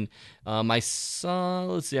location, I saw,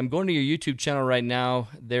 let's see, I'm going to your YouTube channel right now.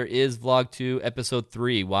 There is Vlog 2, Episode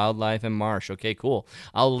 3, Wildlife and Marsh. Okay, cool.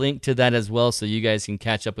 I'll link to that as well so you guys can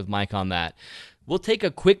catch up with Mike on that. We'll take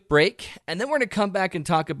a quick break, and then we're going to come back and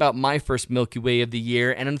talk about my first Milky Way of the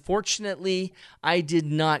year. And unfortunately, I did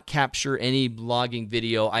not capture any vlogging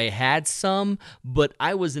video. I had some, but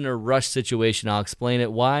I was in a rush situation. I'll explain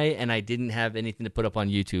it why, and I didn't have anything to put up on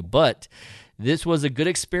YouTube. But this was a good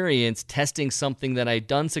experience testing something that I'd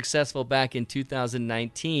done successful back in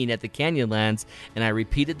 2019 at the Canyonlands, and I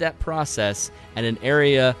repeated that process at an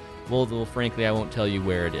area, well, frankly, I won't tell you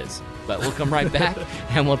where it is. But we'll come right back,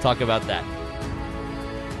 and we'll talk about that.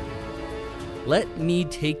 Let me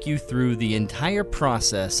take you through the entire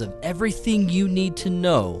process of everything you need to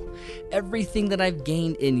know, everything that I've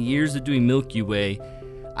gained in years of doing Milky Way.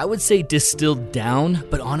 I would say distilled down,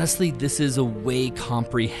 but honestly, this is a way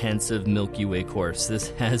comprehensive Milky Way course.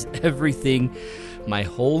 This has everything. My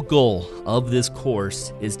whole goal of this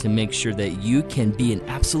course is to make sure that you can be an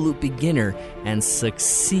absolute beginner and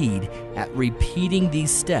succeed at repeating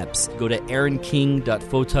these steps. Go to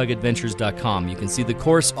aaronking.photogadventures.com. You can see the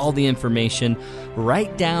course, all the information,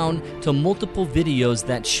 right down to multiple videos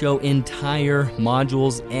that show entire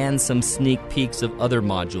modules and some sneak peeks of other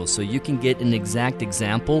modules, so you can get an exact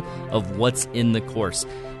example of what's in the course.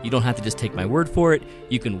 You don't have to just take my word for it.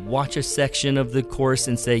 You can watch a section of the course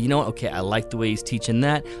and say, you know what, okay, I like the way he's teaching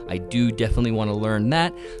that. I do definitely want to learn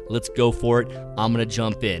that. Let's go for it. I'm going to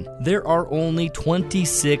jump in. There are only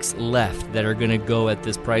 26 left that are going to go at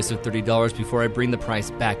this price of $30 before I bring the price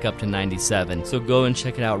back up to $97. So go and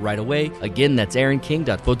check it out right away. Again, that's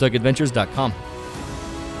aaronking.photogadventures.com.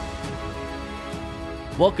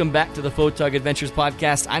 Welcome back to the Photog Adventures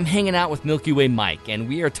podcast. I'm hanging out with Milky Way Mike, and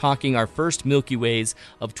we are talking our first Milky Ways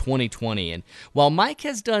of 2020. And while Mike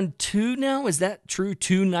has done 2 now, is that true?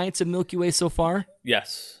 2 nights of Milky Way so far?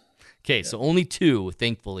 Yes. Okay, so only 2,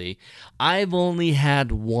 thankfully. I've only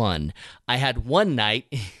had 1. I had one night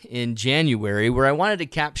in January where I wanted to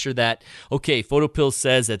capture that, okay, PhotoPills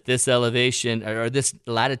says at this elevation, or this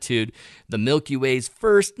latitude, the Milky Way's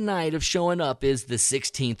first night of showing up is the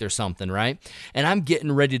 16th or something, right? And I'm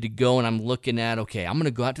getting ready to go, and I'm looking at, okay, I'm going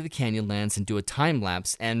to go out to the Canyonlands and do a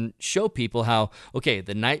time-lapse and show people how, okay,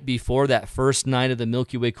 the night before that first night of the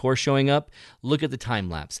Milky Way core showing up, look at the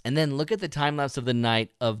time-lapse. And then look at the time-lapse of the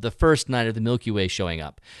night of the first night of the Milky Way showing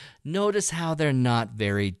up. Notice how they're not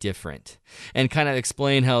very different. And kind of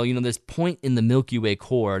explain how, this point in the Milky Way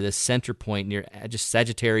core, this center point near just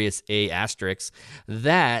Sagittarius A asterisk,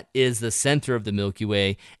 that is the center of the Milky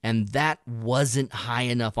Way, and that wasn't high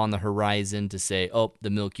enough on the horizon to say, oh,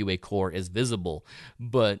 the Milky Way core is visible.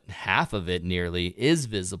 But half of it nearly is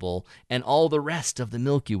visible, and all the rest of the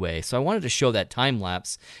Milky Way. So I wanted to show that time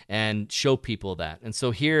lapse and show people that. And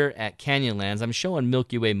so here at Canyonlands, I'm showing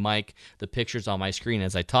Milky Way Mike the pictures on my screen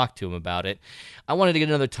as I talk to him about it. I wanted to get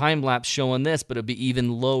another time lapse showing this, but it'd be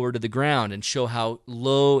even lower to the ground and show how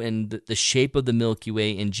low and the shape of the Milky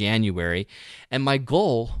Way in January. And my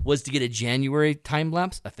goal was to get a January time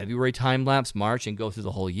lapse, a February time lapse, March, and go through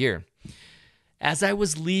the whole year. As I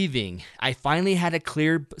was leaving, I finally had a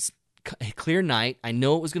clear night. I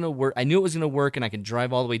know it was going to work. I knew it was going to work, and I could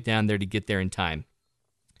drive all the way down there to get there in time.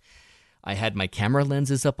 I had my camera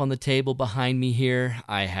lenses up on the table behind me here.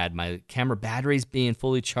 I had my camera batteries being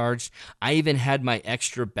fully charged. I even had my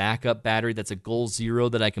extra backup battery that's a Goal Zero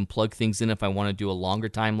that I can plug things in if I want to do a longer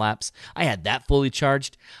time lapse. I had that fully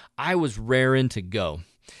charged. I was raring to go.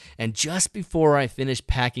 And just before I finished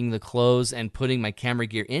packing the clothes and putting my camera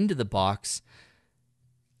gear into the box,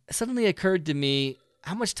 it suddenly occurred to me,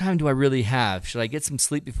 how much time do I really have? Should I get some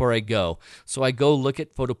sleep before I go? So I go look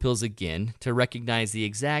at PhotoPills again to recognize the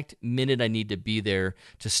exact minute I need to be there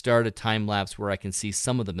to start a time lapse where I can see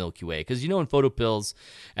some of the Milky Way. Because in PhotoPills,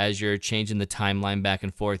 as you're changing the timeline back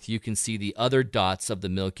and forth, you can see the other dots of the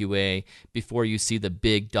Milky Way before you see the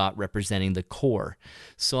big dot representing the core.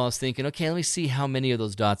 So I was thinking, okay, let me see how many of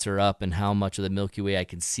those dots are up and how much of the Milky Way I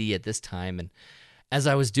can see at this time. And as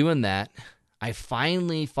I was doing that, I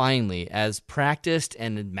finally, as practiced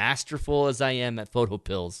and masterful as I am at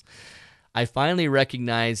PhotoPills, I finally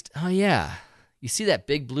recognized, oh yeah, you see that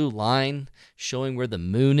big blue line showing where the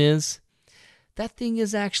moon is? That thing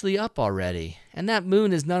is actually up already. And that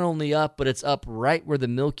moon is not only up, but it's up right where the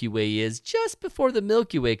Milky Way is, just before the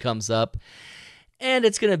Milky Way comes up. And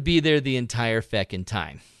it's going to be there the entire feckin'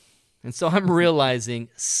 time. And so I'm realizing,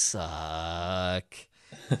 suck.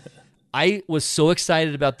 I was so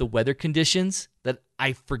excited about the weather conditions that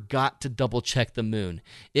I forgot to double check the moon.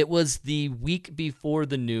 It was the week before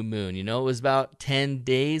the new moon. It was about 10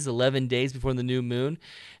 days, 11 days before the new moon.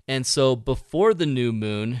 And so before the new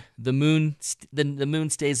moon, the moon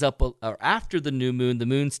stays up, or after the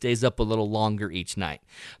moon stays up a little longer each night.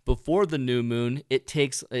 Before the new moon,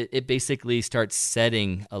 it basically starts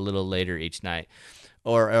setting a little later each night.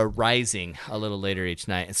 Or rising a little later each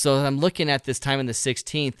night. So I'm looking at this time on the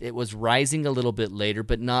 16th, it was rising a little bit later,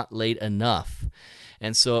 but not late enough.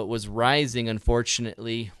 And so it was rising,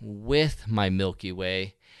 unfortunately, with my Milky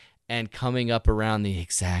Way and coming up around the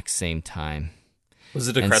exact same time. Was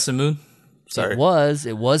it a crescent moon? Sorry. It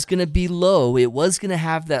was going to be low. It was going to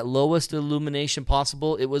have that lowest illumination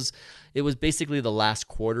possible. It was basically the last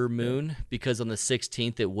quarter moon, because on the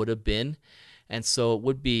 16th it would have been. And so it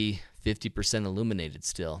would be 50% illuminated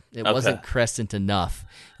still. It Okay. wasn't crescent enough.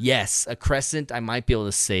 Yes, a crescent, I might be able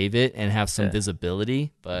to save it and have some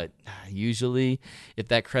visibility, but usually if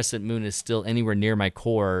that crescent moon is still anywhere near my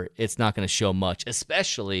core, it's not going to show much,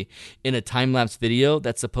 especially in a time-lapse video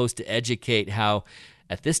that's supposed to educate how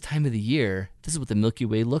at this time of the year, this is what the Milky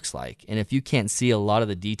Way looks like. And if you can't see a lot of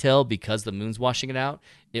the detail because the moon's washing it out,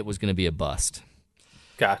 it was going to be a bust.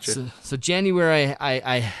 Gotcha. So January,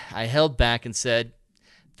 I held back and said,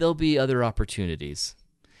 there'll be other opportunities.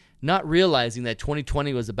 Not realizing that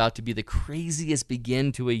 2020 was about to be the craziest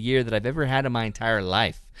begin to a year that I've ever had in my entire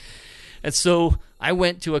life. And so I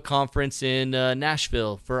went to a conference in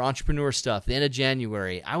Nashville for entrepreneur stuff, the end of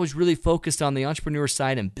January. I was really focused on the entrepreneur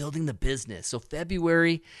side and building the business. So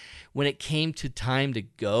February, when it came to time to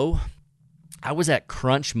go, I was at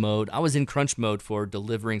crunch mode. I was in crunch mode for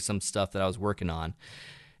delivering some stuff that I was working on.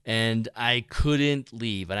 And I couldn't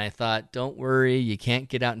leave. And I thought, don't worry, you can't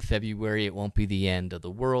get out in February. It won't be the end of the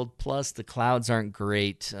world. Plus, the clouds aren't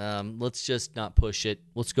great. Let's just not push it.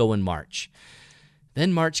 Let's go in March.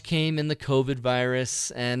 Then March came and the COVID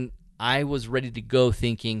virus, and I was ready to go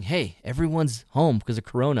thinking, hey, everyone's home because of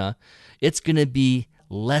Corona. It's going to be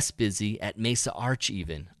less busy at Mesa Arch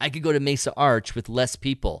even. I could go to Mesa Arch with less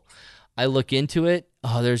people. I look into it,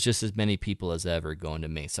 there's just as many people as ever going to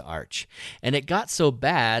Mesa Arch. And it got so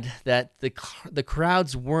bad that the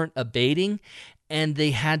crowds weren't abating, and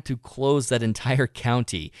they had to close that entire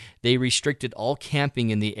county. They restricted all camping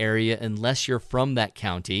in the area unless you're from that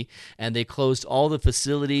county, and they closed all the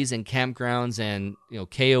facilities and campgrounds and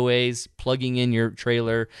KOAs, plugging in your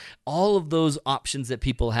trailer, all of those options that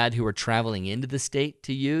people had who were traveling into the state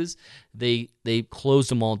to use. They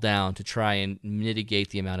closed them all down to try and mitigate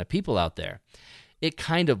the amount of people out there. It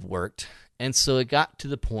kind of worked. And so it got to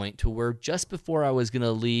the point to where just before I was going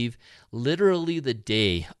to leave, literally the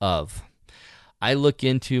day of, I look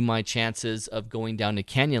into my chances of going down to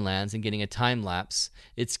Canyonlands and getting a time lapse.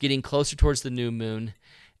 It's getting closer towards the new moon.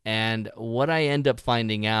 And what I end up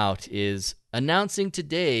finding out is announcing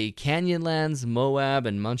today Canyonlands, Moab,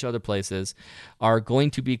 and a bunch of other places are going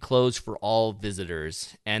to be closed for all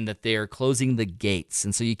visitors, and that they are closing the gates.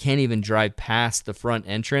 And so you can't even drive past the front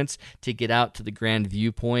entrance to get out to the grand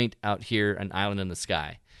viewpoint out here, an island in the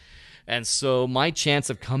sky. And so my chance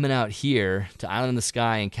of coming out here to Island in the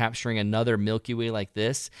Sky and capturing another Milky Way like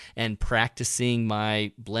this and practicing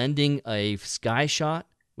my blending a sky shot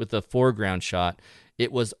with a foreground shot,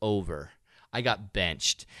 it was over. I got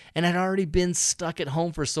benched. And I'd already been stuck at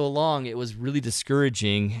home for so long, it was really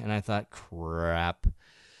discouraging. And I thought, crap.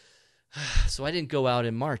 So I didn't go out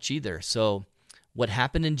in March either. So what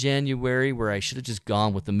happened in January, where I should have just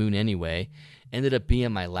gone with the moon anyway, ended up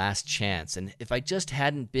being my last chance. And if I just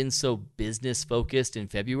hadn't been so business focused in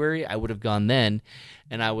February, I would have gone then.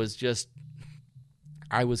 And I was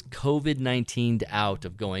COVID-19'd out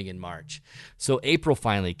of going in March. So April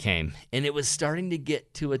finally came, and it was starting to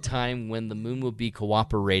get to a time when the moon will be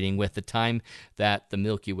cooperating with the time that the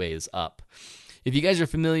Milky Way is up. If you guys are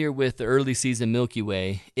familiar with the early season Milky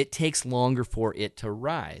Way, it takes longer for it to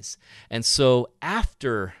rise. And so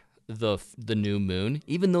after the new moon,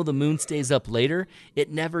 even though the moon stays up later, it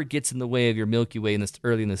never gets in the way of your Milky Way in this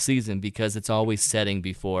early in the season because it's always setting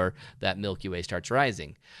before that Milky Way starts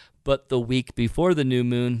rising. But the week before the new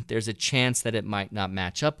moon, there's a chance that it might not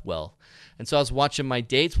match up well. And so I was watching my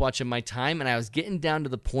dates, watching my time, and I was getting down to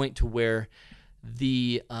the point to where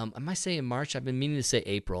am I saying March? I've been meaning to say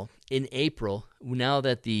April. In April, now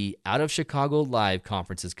that the Out of Chicago Live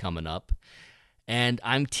conference is coming up, and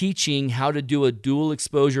I'm teaching how to do a dual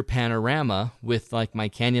exposure panorama with like my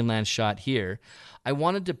Canyonlands shot here, I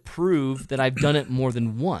wanted to prove that I've done it more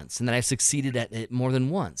than once and that I've succeeded at it more than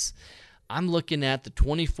once. I'm looking at the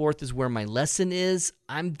 24th is where my lesson is.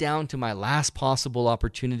 I'm down to my last possible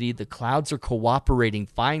opportunity. The clouds are cooperating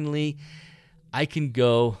finally. I can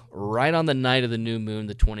go right on the night of the new moon,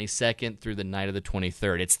 the 22nd, through the night of the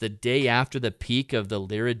 23rd. It's the day after the peak of the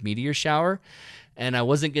Lyrid meteor shower, and I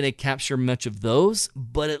wasn't going to capture much of those,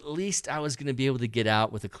 but at least I was going to be able to get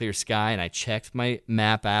out with a clear sky, and I checked my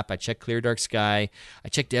map app, I checked Clear Dark Sky, I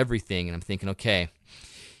checked everything, and I'm thinking, okay,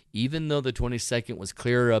 even though the 22nd was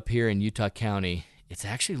clearer up here in Utah County, it's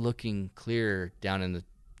actually looking clearer down in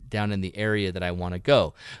the area that I want to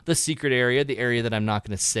go. The secret area, the area that I'm not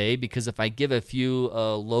going to say, because if I give a few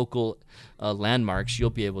local landmarks, you'll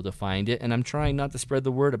be able to find it, and I'm trying not to spread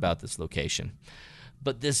the word about this location.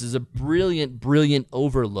 But this is a brilliant, brilliant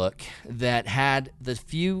overlook that had the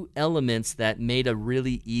few elements that made a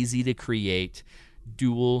really easy to create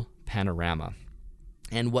dual panorama.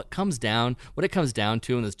 And what it comes down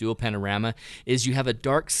to in this dual panorama is you have a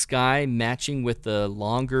dark sky matching with the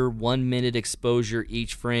longer 1 minute exposure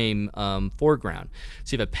each frame foreground.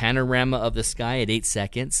 So you have a panorama of the sky at 8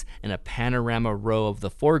 seconds and a panorama row of the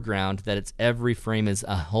foreground that it's every frame is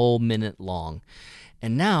a whole minute long.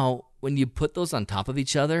 And now when you put those on top of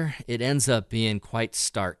each other, it ends up being quite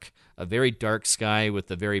stark. A very dark sky with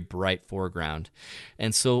a very bright foreground.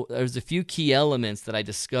 And so there's a few key elements that I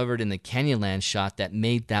discovered in the Canyonland shot that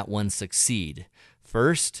made that one succeed.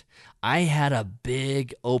 First, I had a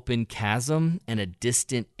big open chasm and a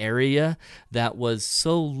distant area that was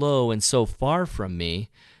so low and so far from me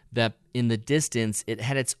that in the distance, it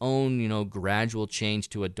had its own, gradual change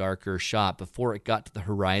to a darker shot before it got to the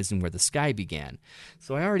horizon where the sky began.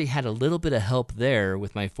 So I already had a little bit of help there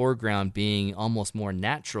with my foreground being almost more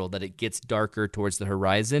natural, that it gets darker towards the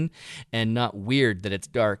horizon and not weird that it's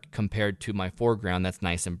dark compared to my foreground that's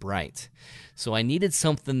nice and bright. So I needed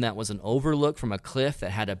something that was an overlook from a cliff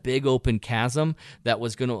that had a big open chasm that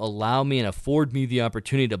was going to allow me and afford me the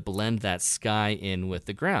opportunity to blend that sky in with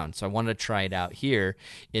the ground. So I wanted to try it out here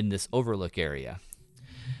in this overlook area.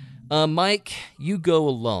 Mike, you go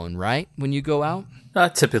alone, right, when you go out?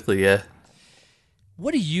 Typically, yeah.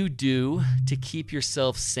 What do you do to keep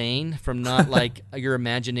yourself sane from not your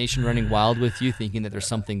imagination running wild with you, thinking that there's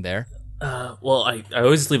something there? Well, I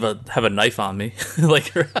always have a knife on me,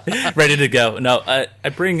 ready to go. No, I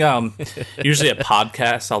bring usually a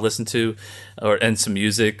podcast I'll listen to, and some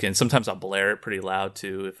music, and sometimes I'll blare it pretty loud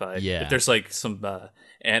too if there's some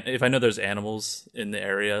and if I know there's animals in the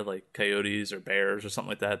area like coyotes or bears or something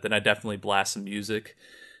like that, then I definitely blast some music.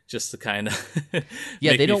 Just to kind of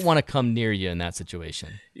they don't want to come near you in that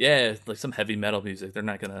situation. Yeah, like some heavy metal music. They're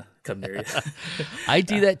not going to come near you. I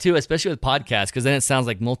do that too, especially with podcasts, because then it sounds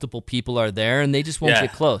like multiple people are there and they just won't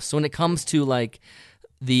get close. So when it comes to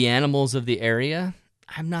the animals of the area,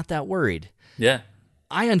 I'm not that worried. Yeah.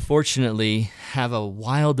 I unfortunately have a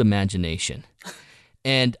wild imagination.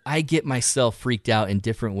 And I get myself freaked out in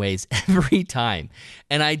different ways every time.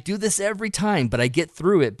 And I do this every time, but I get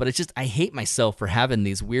through it. But it's just, I hate myself for having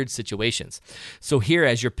these weird situations. So here,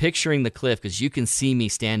 as you're picturing the cliff, because you can see me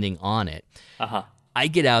standing on it, I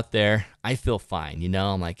get out there, I feel fine.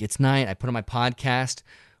 I'm like, it's night, I put on my podcast.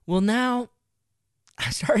 Well, now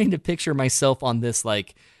I'm starting to picture myself on this,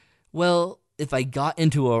 if I got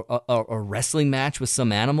into a wrestling match with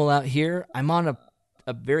some animal out here, I'm on a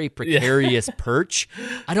very precarious perch.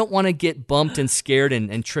 I don't want to get bumped and scared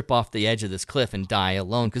and trip off the edge of this cliff and die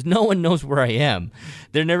alone, because no one knows where I am.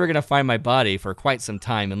 They're never going to find my body for quite some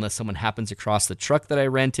time unless someone happens across the truck that I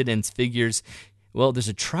rented and figures, well, there's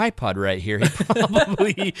a tripod right here.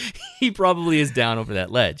 He probably is down over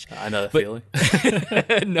that ledge. I know that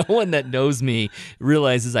feeling. No one that knows me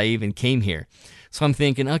realizes I even came here. So I'm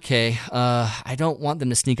thinking, okay, I don't want them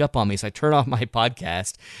to sneak up on me. So I turn off my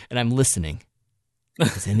podcast and I'm listening.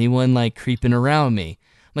 Is anyone creeping around me?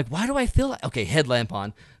 I'm like, why do I feel okay, headlamp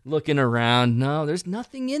on, looking around. No, there's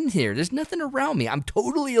nothing in here. There's nothing around me. I'm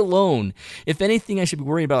totally alone. If anything, I should be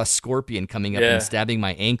worrying about a scorpion coming up and stabbing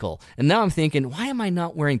my ankle. And now I'm thinking, why am I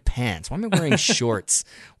not wearing pants? Why am I wearing shorts?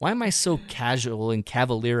 Why am I so casual and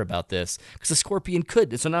cavalier about this? Because a scorpion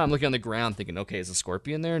could. So now I'm looking on the ground thinking, okay, is a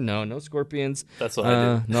scorpion there? No scorpions. That's what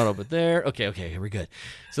I did. Not over there. Okay, we're good.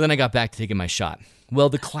 So then I got back to taking my shot. Well,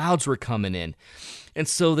 the clouds were coming in. And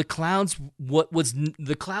so the clouds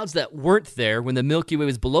that weren't there when the Milky Way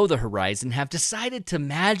was below the horizon have decided to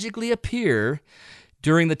magically appear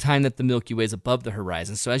during the time that the Milky Way is above the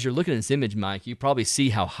horizon. So as you're looking at this image, Mike, you probably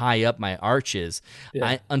see how high up my arch is.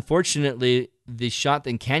 Yeah. Unfortunately, the shot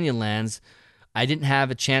in Canyonlands, I didn't have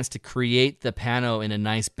a chance to create the pano in a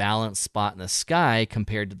nice balanced spot in the sky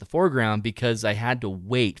compared to the foreground because I had to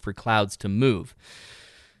wait for clouds to move.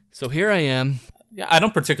 So here I am. Yeah, I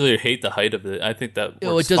don't particularly hate the height of it. I think that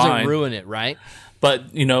works it doesn't fine. ruin it, right?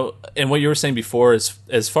 But, and what you were saying before is,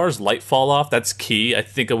 as far as light fall off, that's key. I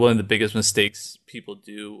think one of the biggest mistakes people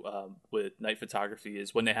do with night photography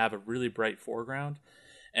is when they have a really bright foreground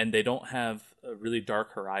and they don't have a really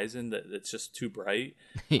dark horizon that's just too bright.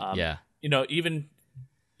 Yeah. Even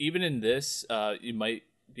in this, you might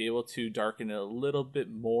be able to darken it a little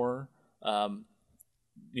bit more,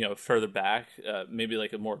 further back, maybe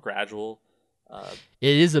like a more gradual.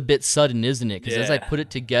 It is a bit sudden, isn't it? Because as I put it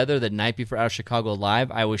together the night before Out of Chicago Live,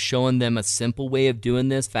 I was showing them a simple way of doing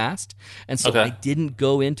this fast. And so I didn't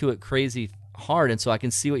go into it crazy hard. And so I can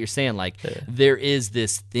see what you're saying. There is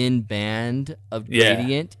this thin band of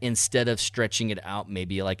gradient instead of stretching it out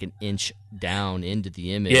maybe like an inch down into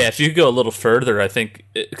the image. Yeah, if you go a little further, I think,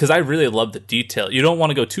 because I really love the detail. You don't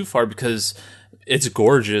want to go too far because it's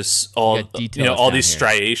gorgeous. All these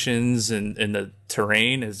striations and the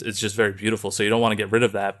terrain is just very beautiful. So you don't want to get rid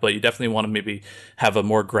of that, but you definitely want to maybe have a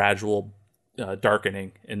more gradual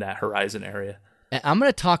darkening in that horizon area. I'm going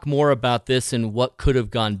to talk more about this in what could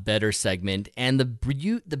have gone better segment. And the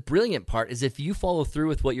brilliant part is if you follow through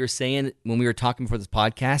with what you're saying when we were talking before this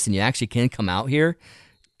podcast and you actually can come out here,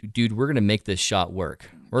 dude, we're going to make this shot work.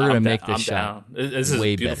 We're going to make this shot This is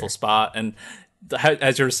a beautiful spot. And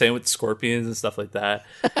as you were saying with scorpions and stuff like that,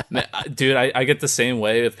 man, dude, I get the same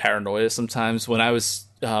way with paranoia sometimes. When I was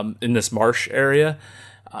in this marsh area,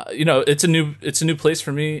 it's a new place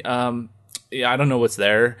for me. I don't know what's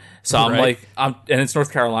there, so right. and it's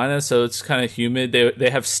North Carolina, so it's kind of humid. They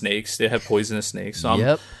have snakes, they have poisonous snakes.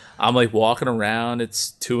 So I'm like walking around.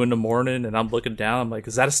 It's 2 a.m, and I'm looking down. I'm like,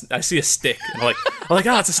 is that I see a stick? And I'm like,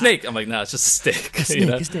 oh, it's a snake. I'm like, no, it's just a stick. A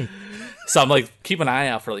snake. So I'm like, keep an eye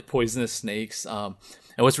out for like poisonous snakes. And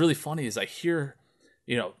what's really funny is I hear,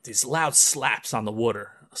 these loud slaps on the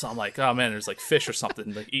water. So I'm like, oh man, there's like fish or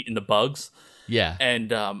something like eating the bugs. Yeah.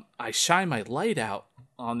 And I shine my light out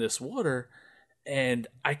on this water. And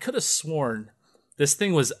I could have sworn this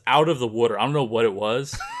thing was out of the water. I don't know what it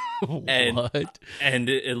was. What? And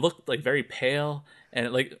it looked like very pale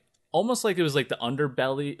and almost like it was like the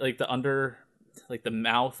underbelly, like the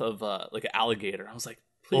mouth of like an alligator. I was like,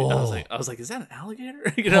 please. Oh. I was like, is that an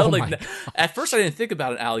alligator? At first I didn't think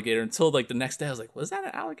about an alligator until like the next day. I was like, was that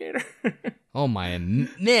an alligator? Oh my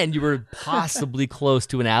man, you were possibly close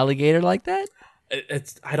to an alligator like that?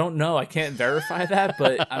 I don't know. I can't verify that,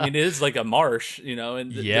 but I mean, it is like a marsh,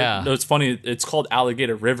 and yeah. No, it's funny. It's called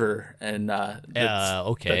Alligator River, and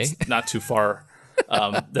okay, that's not too far.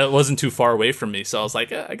 That wasn't too far away from me, so I was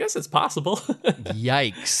like, I guess it's possible.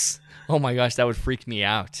 Yikes! Oh my gosh, that would freak me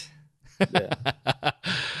out. Yeah.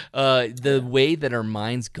 The way that our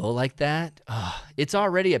minds go like that, it's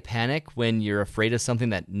already a panic when you're afraid of something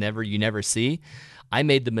that you never see. I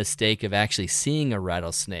made the mistake of actually seeing a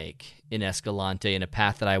rattlesnake in Escalante in a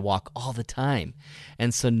path that I walk all the time.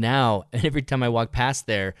 And so now, every time I walk past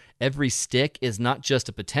there, every stick is not just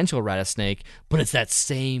a potential rattlesnake, but it's that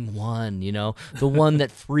same one, the one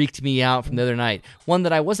that freaked me out from the other night, one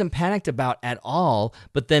that I wasn't panicked about at all,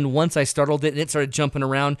 but then once I startled it and it started jumping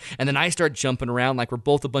around, and then I start jumping around like we're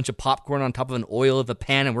both a bunch of popcorn on top of an oil of a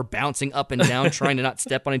pan, and we're bouncing up and down trying to not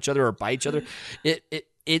step on each other or bite each other.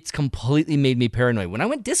 It's completely made me paranoid. When I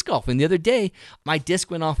went disc golfing the other day, my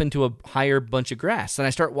disc went off into a higher bunch of grass, and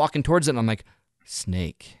I start walking towards it, and I'm like,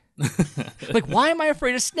 snake. Like, why am I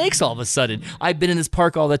afraid of snakes all of a sudden? I've been in this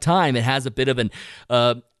park all the time. It has a bit of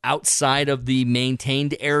an outside of the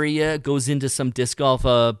maintained area, goes into some disc golf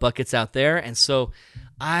buckets out there, and so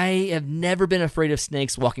I have never been afraid of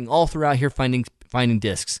snakes walking all throughout here finding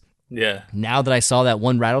discs. Yeah. Now that I saw that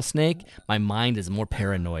one rattlesnake, my mind is more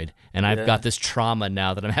paranoid, and I've got this trauma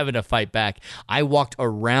now that I'm having to fight back. I walked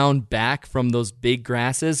around back from those big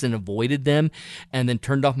grasses and avoided them, and then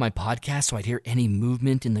turned off my podcast so I'd hear any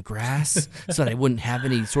movement in the grass, so that I wouldn't have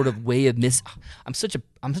any sort of way of I'm such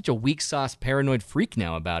a weak sauce paranoid freak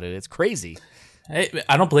now about it. It's crazy. Hey,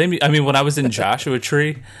 I don't blame you. I mean, when I was in Joshua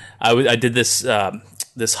Tree, I did this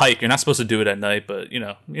this hike. You're not supposed to do it at night, but you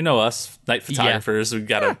know us night photographers.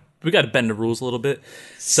 Yeah. We got to bend the rules a little bit.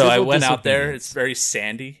 So I went out there. It's very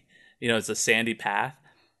sandy. It's a sandy path.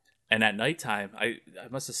 And at nighttime, I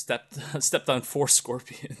must have stepped on 4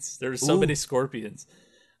 scorpions. There were so many scorpions.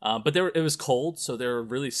 But it was cold, so they were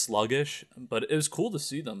really sluggish. But it was cool to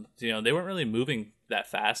see them. They weren't really moving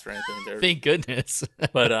that fast or anything. Thank goodness.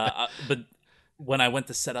 But when I went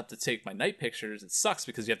to set up to take my night pictures, it sucks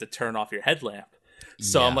because you have to turn off your headlamp.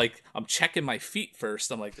 So I'm checking my feet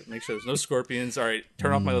first. I'm like, make sure there's no scorpions. All right,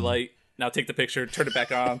 turn off my light. Now take the picture, turn it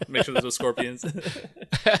back on, make sure there's no scorpions.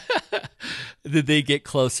 Did they get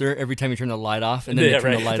closer every time you turn the light off? And then they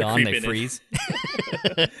turn the light on, they freeze?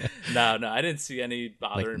 No, I didn't see any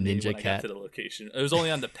bothering me when I got to the location. It was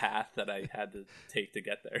only on the path that I had to take to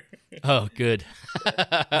get there. Oh, good.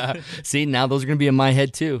 See, now those are going to be in my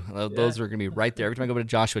head too. Those are going to be right there. Every time I go to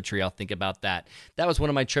Joshua Tree, I'll think about that. That was one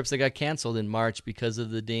of my trips that got canceled in March because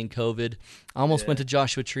of the dang COVID. I almost went to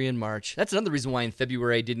Joshua Tree in March. That's another reason why in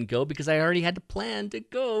February I didn't go, because I already had to plan to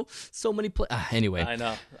go. So many anyway. I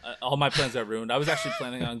know. All my plans got ruined. I was actually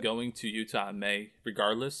planning on going to Utah in May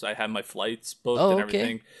regardless. I had my flights booked and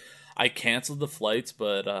everything. I canceled the flights,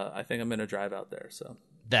 but I think I'm going to drive out there. So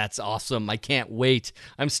that's awesome. I can't wait.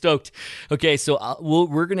 I'm stoked. Okay, so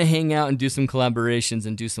we're going to hang out and do some collaborations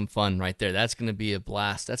and do some fun right there. That's going to be a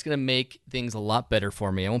blast. That's going to make things a lot better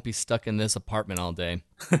for me. I won't be stuck in this apartment all day.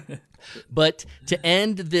 But to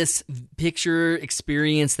end this picture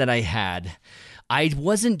experience that I had, I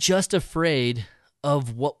wasn't just afraid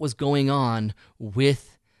of what was going on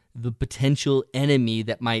with the potential enemy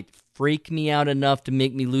that might freak me out enough to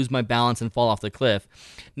make me lose my balance and fall off the cliff.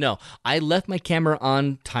 No, I left my camera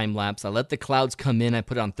on time-lapse. I let the clouds come in. I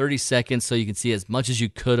put it on 30 seconds so you can see as much as you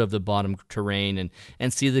could of the bottom terrain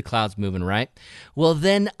and see the clouds moving, right? Well,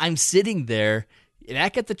 then I'm sitting there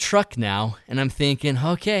back at the truck now, and I'm thinking,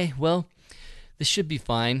 okay, well, this should be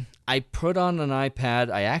fine. I put on an iPad.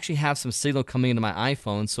 I actually have some signal coming into my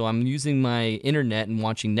iPhone, so I'm using my internet and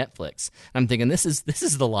watching Netflix. I'm thinking, this is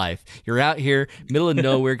the life. You're out here, middle of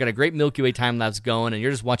nowhere, got a great Milky Way time lapse going, and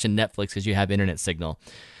you're just watching Netflix because you have internet signal.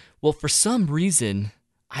 Well, for some reason,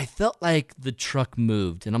 I felt like the truck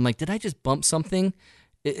moved, and I'm like, did I just bump something?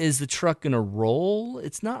 Is the truck going to roll?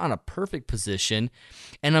 It's not on a perfect position.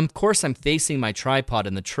 And of course, I'm facing my tripod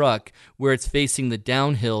in the truck where it's facing the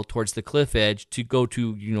downhill towards the cliff edge to go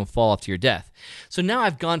to, fall off to your death. So now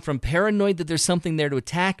I've gone from paranoid that there's something there to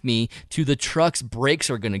attack me to the truck's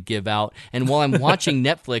brakes are going to give out. And while I'm watching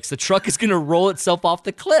Netflix, the truck is going to roll itself off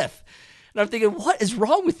the cliff. And I'm thinking, what is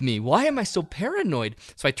wrong with me? Why am I so paranoid?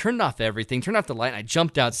 So I turned off everything, turned off the light, and I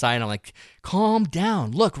jumped outside, and I'm like, calm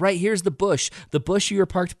down. Look, right here's the bush you were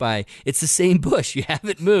parked by. It's the same bush. You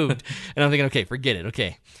haven't moved. And I'm thinking, okay, forget it.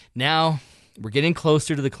 Okay, now we're getting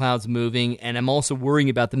closer to the clouds moving, and I'm also worrying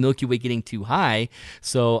about the Milky Way getting too high.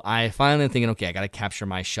 So I finally am thinking, okay, I got to capture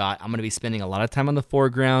my shot. I'm going to be spending a lot of time on the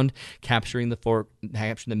foreground, capturing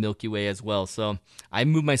the Milky Way as well. So I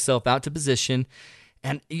moved myself out to position.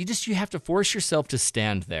 And you have to force yourself to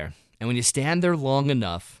stand there. And when you stand there long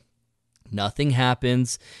enough, nothing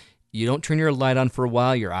happens. You don't turn your light on for a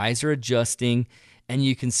while. Your eyes are adjusting, and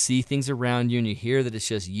you can see things around you, and you hear that it's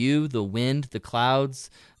just you, the wind, the clouds,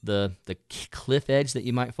 the cliff edge that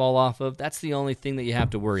you might fall off of. That's the only thing that you have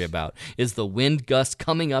to worry about, is the wind gust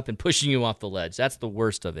coming up and pushing you off the ledge. That's the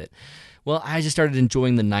worst of it. Well, I just started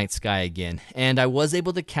enjoying the night sky again, and I was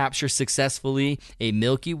able to capture successfully a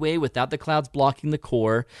Milky Way without the clouds blocking the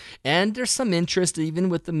core, and there's some interest even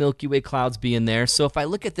with the Milky Way clouds being there. So if I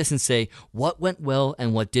look at this and say, what went well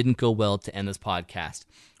and what didn't go well to end this podcast?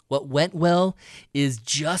 What went well is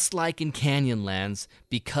just like in Canyonlands,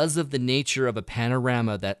 because of the nature of a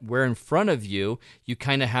panorama that where in front of you, you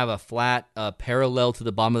kind of have a flat parallel to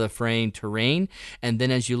the bottom of the frame terrain. And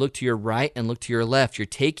then as you look to your right and look to your left, you're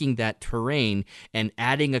taking that terrain and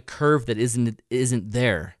adding a curve that isn't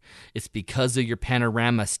there. It's because of your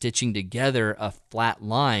panorama stitching together a flat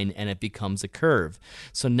line and it becomes a curve.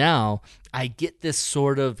 So now I get this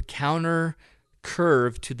sort of counter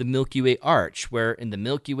curve to the Milky Way arch, where in the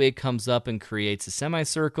Milky Way comes up and creates a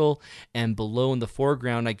semicircle, and below in the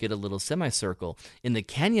foreground I get a little semicircle. In the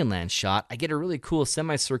Canyonland shot, I get a really cool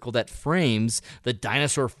semicircle that frames the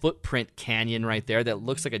dinosaur footprint canyon right there that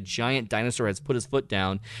looks like a giant dinosaur has put his foot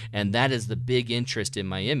down, and that is the big interest in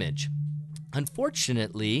my image.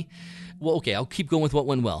 Unfortunately, well, okay, I'll keep going with what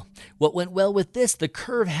went well. What went well with this, the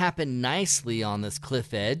curve happened nicely on this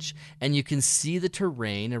cliff edge, and you can see the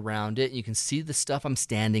terrain around it. You can see the stuff I'm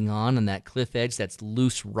standing on that cliff edge, that's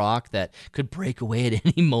loose rock that could break away at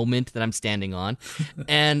any moment that I'm standing on.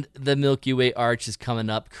 And the Milky Way arch is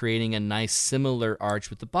coming up, creating a nice similar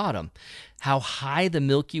arch with the bottom. How high the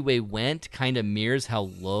Milky Way went kind of mirrors how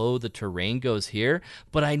low the terrain goes here,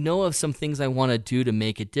 but I know of some things I want to do to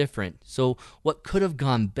make it different. So what could have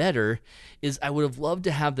gone better is I would have loved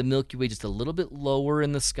to have the Milky Way just a little bit lower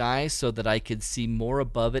in the sky so that I could see more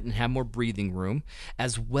above it and have more breathing room,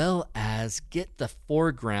 as well as get the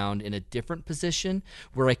foreground in a different position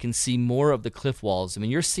where I can see more of the cliff walls. I mean,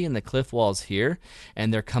 you're seeing the cliff walls here,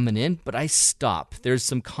 and they're coming in, but I stop. There's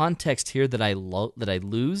some context here that I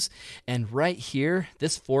lose, and right here,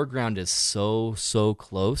 this foreground is so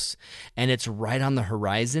close, and it's right on the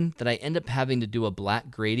horizon that I end up having to do a black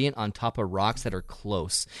gradient on top of rocks that are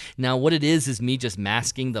close. Now, what it is me just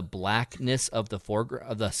masking the blackness of the foreground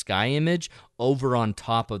of the sky image over on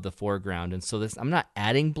top of the foreground. And so this, I'm not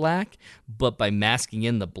adding black, but by masking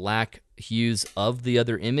in the black hues of the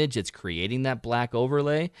other image, it's creating that black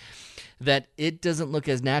overlay that it doesn't look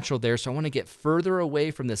as natural there. So I want to get further away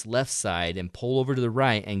from this left side and pull over to the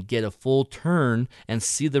right and get a full turn and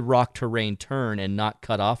see the rock terrain turn and not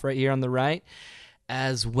cut off right here on the right,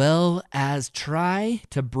 as well as try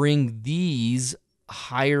to bring these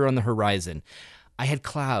higher on the horizon. I had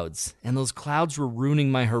clouds, and those clouds were ruining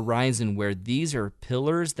my horizon, where these are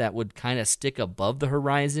pillars that would kind of stick above the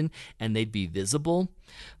horizon and they'd be visible.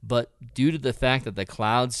 But due to the fact that the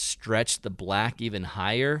clouds stretched the black even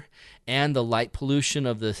higher, and the light pollution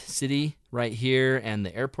of the city right here and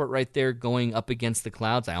the airport right there going up against the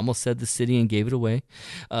clouds, I almost said the city and gave it away.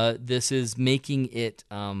 This is making it,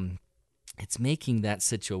 it's making that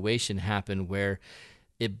situation happen where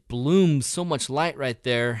it blooms so much light right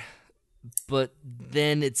there, but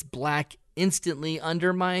then it's black instantly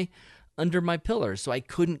under my pillars. So I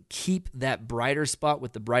couldn't keep that brighter spot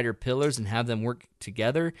with the brighter pillars and have them work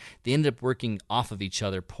together. They ended up working off of each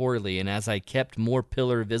other poorly, and as I kept more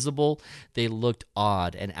pillar visible, they looked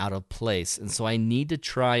odd and out of place. And so I need to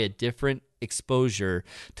try a different exposure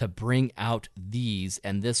to bring out these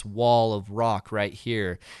and this wall of rock right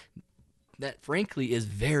here that frankly is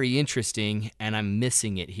very interesting, and I'm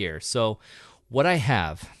missing it here. So what I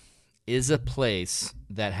have is a place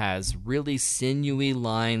that has really sinewy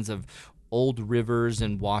lines of old rivers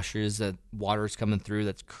and washes that water's coming through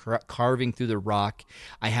that's carving through the rock.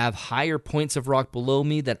 I have higher points of rock below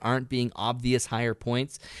me that aren't being obvious higher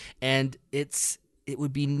points, and it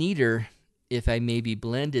would be neater if I maybe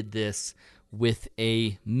blended this with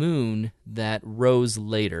a moon that rose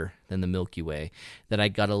later than the Milky Way, that I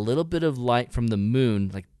got a little bit of light from the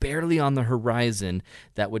moon, like barely on the horizon,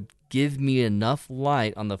 that would give me enough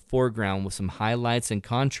light on the foreground with some highlights and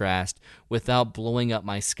contrast without blowing up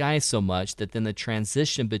my sky so much that then the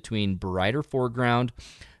transition between brighter foreground,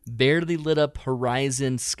 barely lit up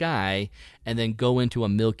horizon sky, and then go into a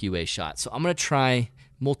Milky Way shot. So I'm going to try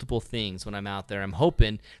multiple things when I'm out there. I'm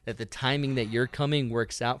hoping that the timing that you're coming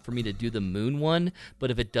works out for me to do the moon one,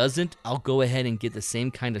 but if it doesn't, I'll go ahead and get the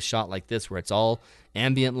same kind of shot like this where it's all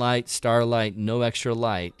ambient light, starlight, no extra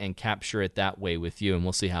light, and capture it that way with you, and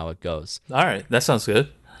we'll see how it goes. All right, that sounds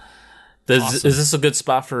good. Awesome. Is this a good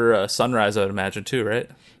spot for sunrise, I would imagine, too, right?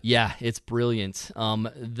 Yeah, it's brilliant.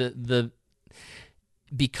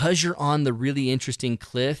 Because you're on the really interesting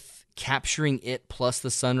cliff, capturing it plus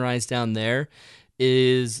the sunrise down there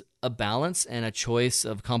is a balance and a choice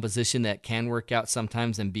of composition that can work out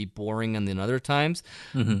sometimes and be boring and then other times.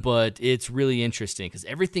 Mm-hmm. But it's really interesting because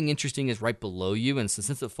everything interesting is right below you, and so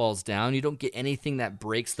since it falls down, you don't get anything that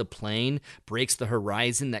breaks the plane, breaks the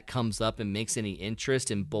horizon, that comes up and makes any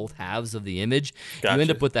interest in both halves of the image. Gotcha. You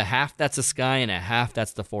end up with a half that's the sky and a half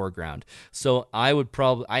that's the foreground. So I would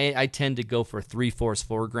probably I tend to go for 3/4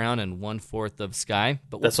 foreground and 1/4 of sky,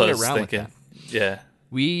 but we'll that's play what around with that. Yeah.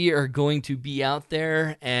 We are going to be out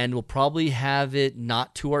there, and we'll probably have it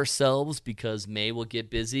not to ourselves because May will get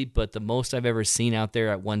busy, but the most I've ever seen out there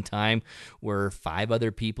at one time were 5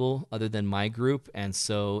 other people other than my group, and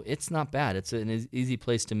so it's not bad. It's an easy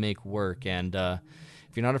place to make work, and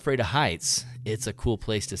if you're not afraid of heights, it's a cool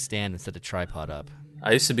place to stand and set a tripod up.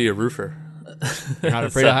 I used to be a roofer. You're not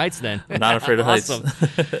afraid of heights then. I'm not afraid of awesome.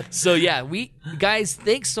 heights. So yeah, guys,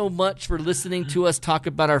 thanks so much for listening to us talk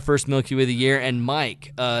about our first Milky Way of the year. And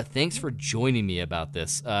Mike, thanks for joining me about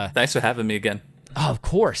this. Thanks for having me again. Oh, of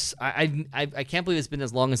course. I can't believe it's been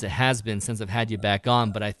as long as it has been since I've had you back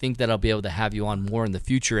on, but I think that I'll be able to have you on more in the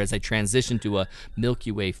future as I transition to a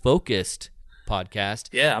Milky Way focused podcast.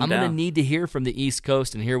 Yeah, I'm going to need to hear from the East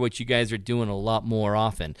Coast and hear what you guys are doing a lot more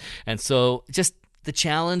often. And so just the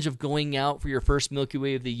challenge of going out for your first Milky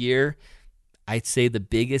Way of the year, I'd say the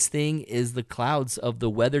biggest thing is the clouds of the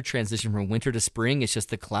weather transition from winter to spring. It's just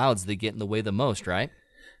the clouds that get in the way the most, right?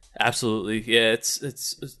 Absolutely. Yeah,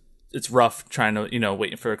 it's rough trying to,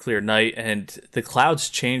 waiting for a clear night, and the clouds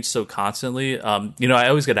change so constantly. I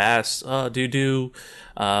always get asked, do you do,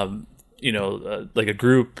 like a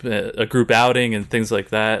group outing and things like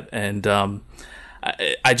that. And,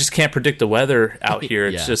 I just can't predict the weather out here.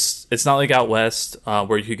 It's it's not like out west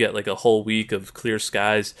where you get like a whole week of clear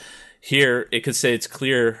skies. Here, it could say it's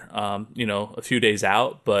clear, a few days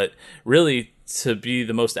out, but really to be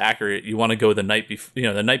the most accurate, you want to go the night before.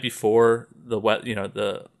 The night before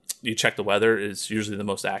you check the weather is usually the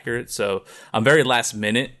most accurate. So I'm very last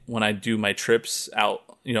minute when I do my trips out,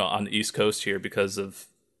 on the East Coast here because of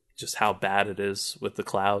just how bad it is with the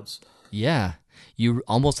clouds. Yeah. You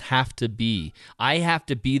almost have to be. I have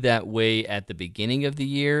to be that way at the beginning of the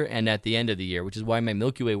year and at the end of the year, which is why my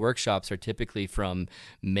Milky Way workshops are typically from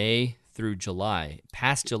May through July.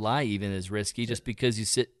 Past July even is risky just because you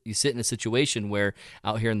sit in a situation where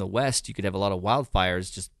out here in the West you could have a lot of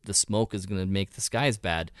wildfires, just the smoke is going to make the skies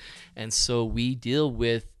bad. And so we deal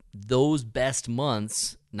with those best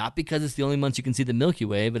months, not because it's the only months you can see the Milky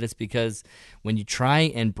Way, but it's because when you try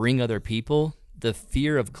and bring other people, the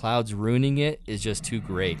fear of clouds ruining it is just too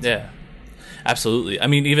great. Yeah, absolutely. I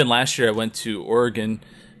mean, even last year I went to Oregon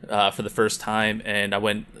for the first time, and I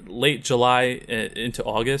went late July into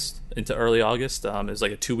early August. It was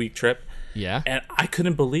like a 2-week trip. Yeah. And I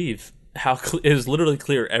couldn't believe how it was literally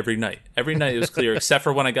clear every night. Every night it was clear except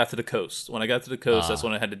for when I got to the coast. When I got to the coast, that's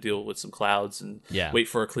when I had to deal with some clouds and wait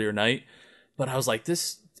for a clear night. But I was like,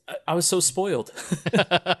 I was so spoiled.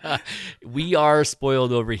 We are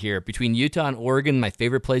spoiled over here. Between Utah and Oregon, my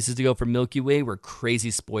favorite places to go for Milky Way, we're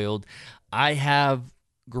crazy spoiled. I have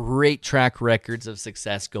great track records of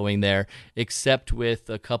success going there, except with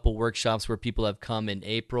a couple workshops where people have come in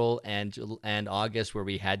April and August where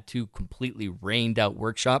we had 2 completely rained out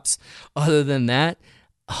workshops. Other than that,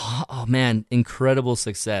 oh man, incredible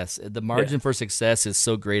success. The margin for success is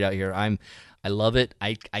so great out here. I love it.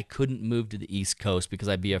 I couldn't move to the East Coast because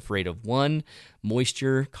I'd be afraid of, one,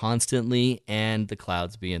 moisture constantly and the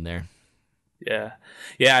clouds being there. Yeah.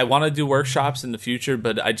 I want to do workshops in the future,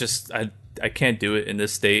 but I can't do it in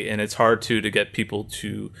this state, and it's hard to get people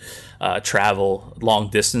to travel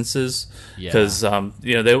long distances because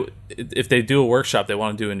if they do a workshop, they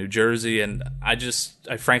want to do it in New Jersey, and I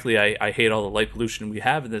frankly hate all the light pollution we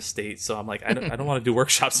have in this state, so I'm like I don't want to do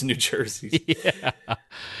workshops in New Jersey. Yeah,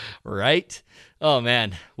 right. Oh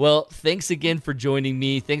man. Well, thanks again for joining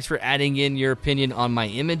me. Thanks for adding in your opinion on my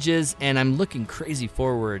images, and I'm looking crazy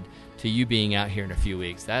forward to you being out here in a few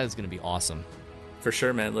weeks. That is going to be awesome. For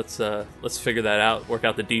sure, man. Let's figure that out, work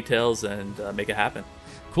out the details, and make it happen.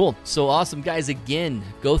 Cool. So awesome, guys. Again,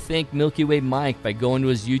 go thank Milky Way Mike by going to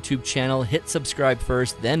his YouTube channel. Hit subscribe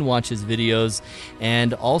first, then watch his videos.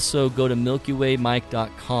 And also go to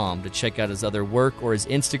milkywaymike.com to check out his other work or his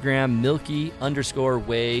Instagram, milky_way_Mike.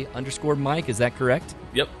 Is that correct?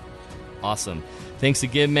 Yep. Awesome. Thanks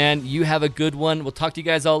again, man. You have a good one. We'll talk to you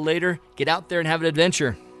guys all later. Get out there and have an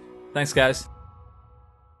adventure. Thanks, guys.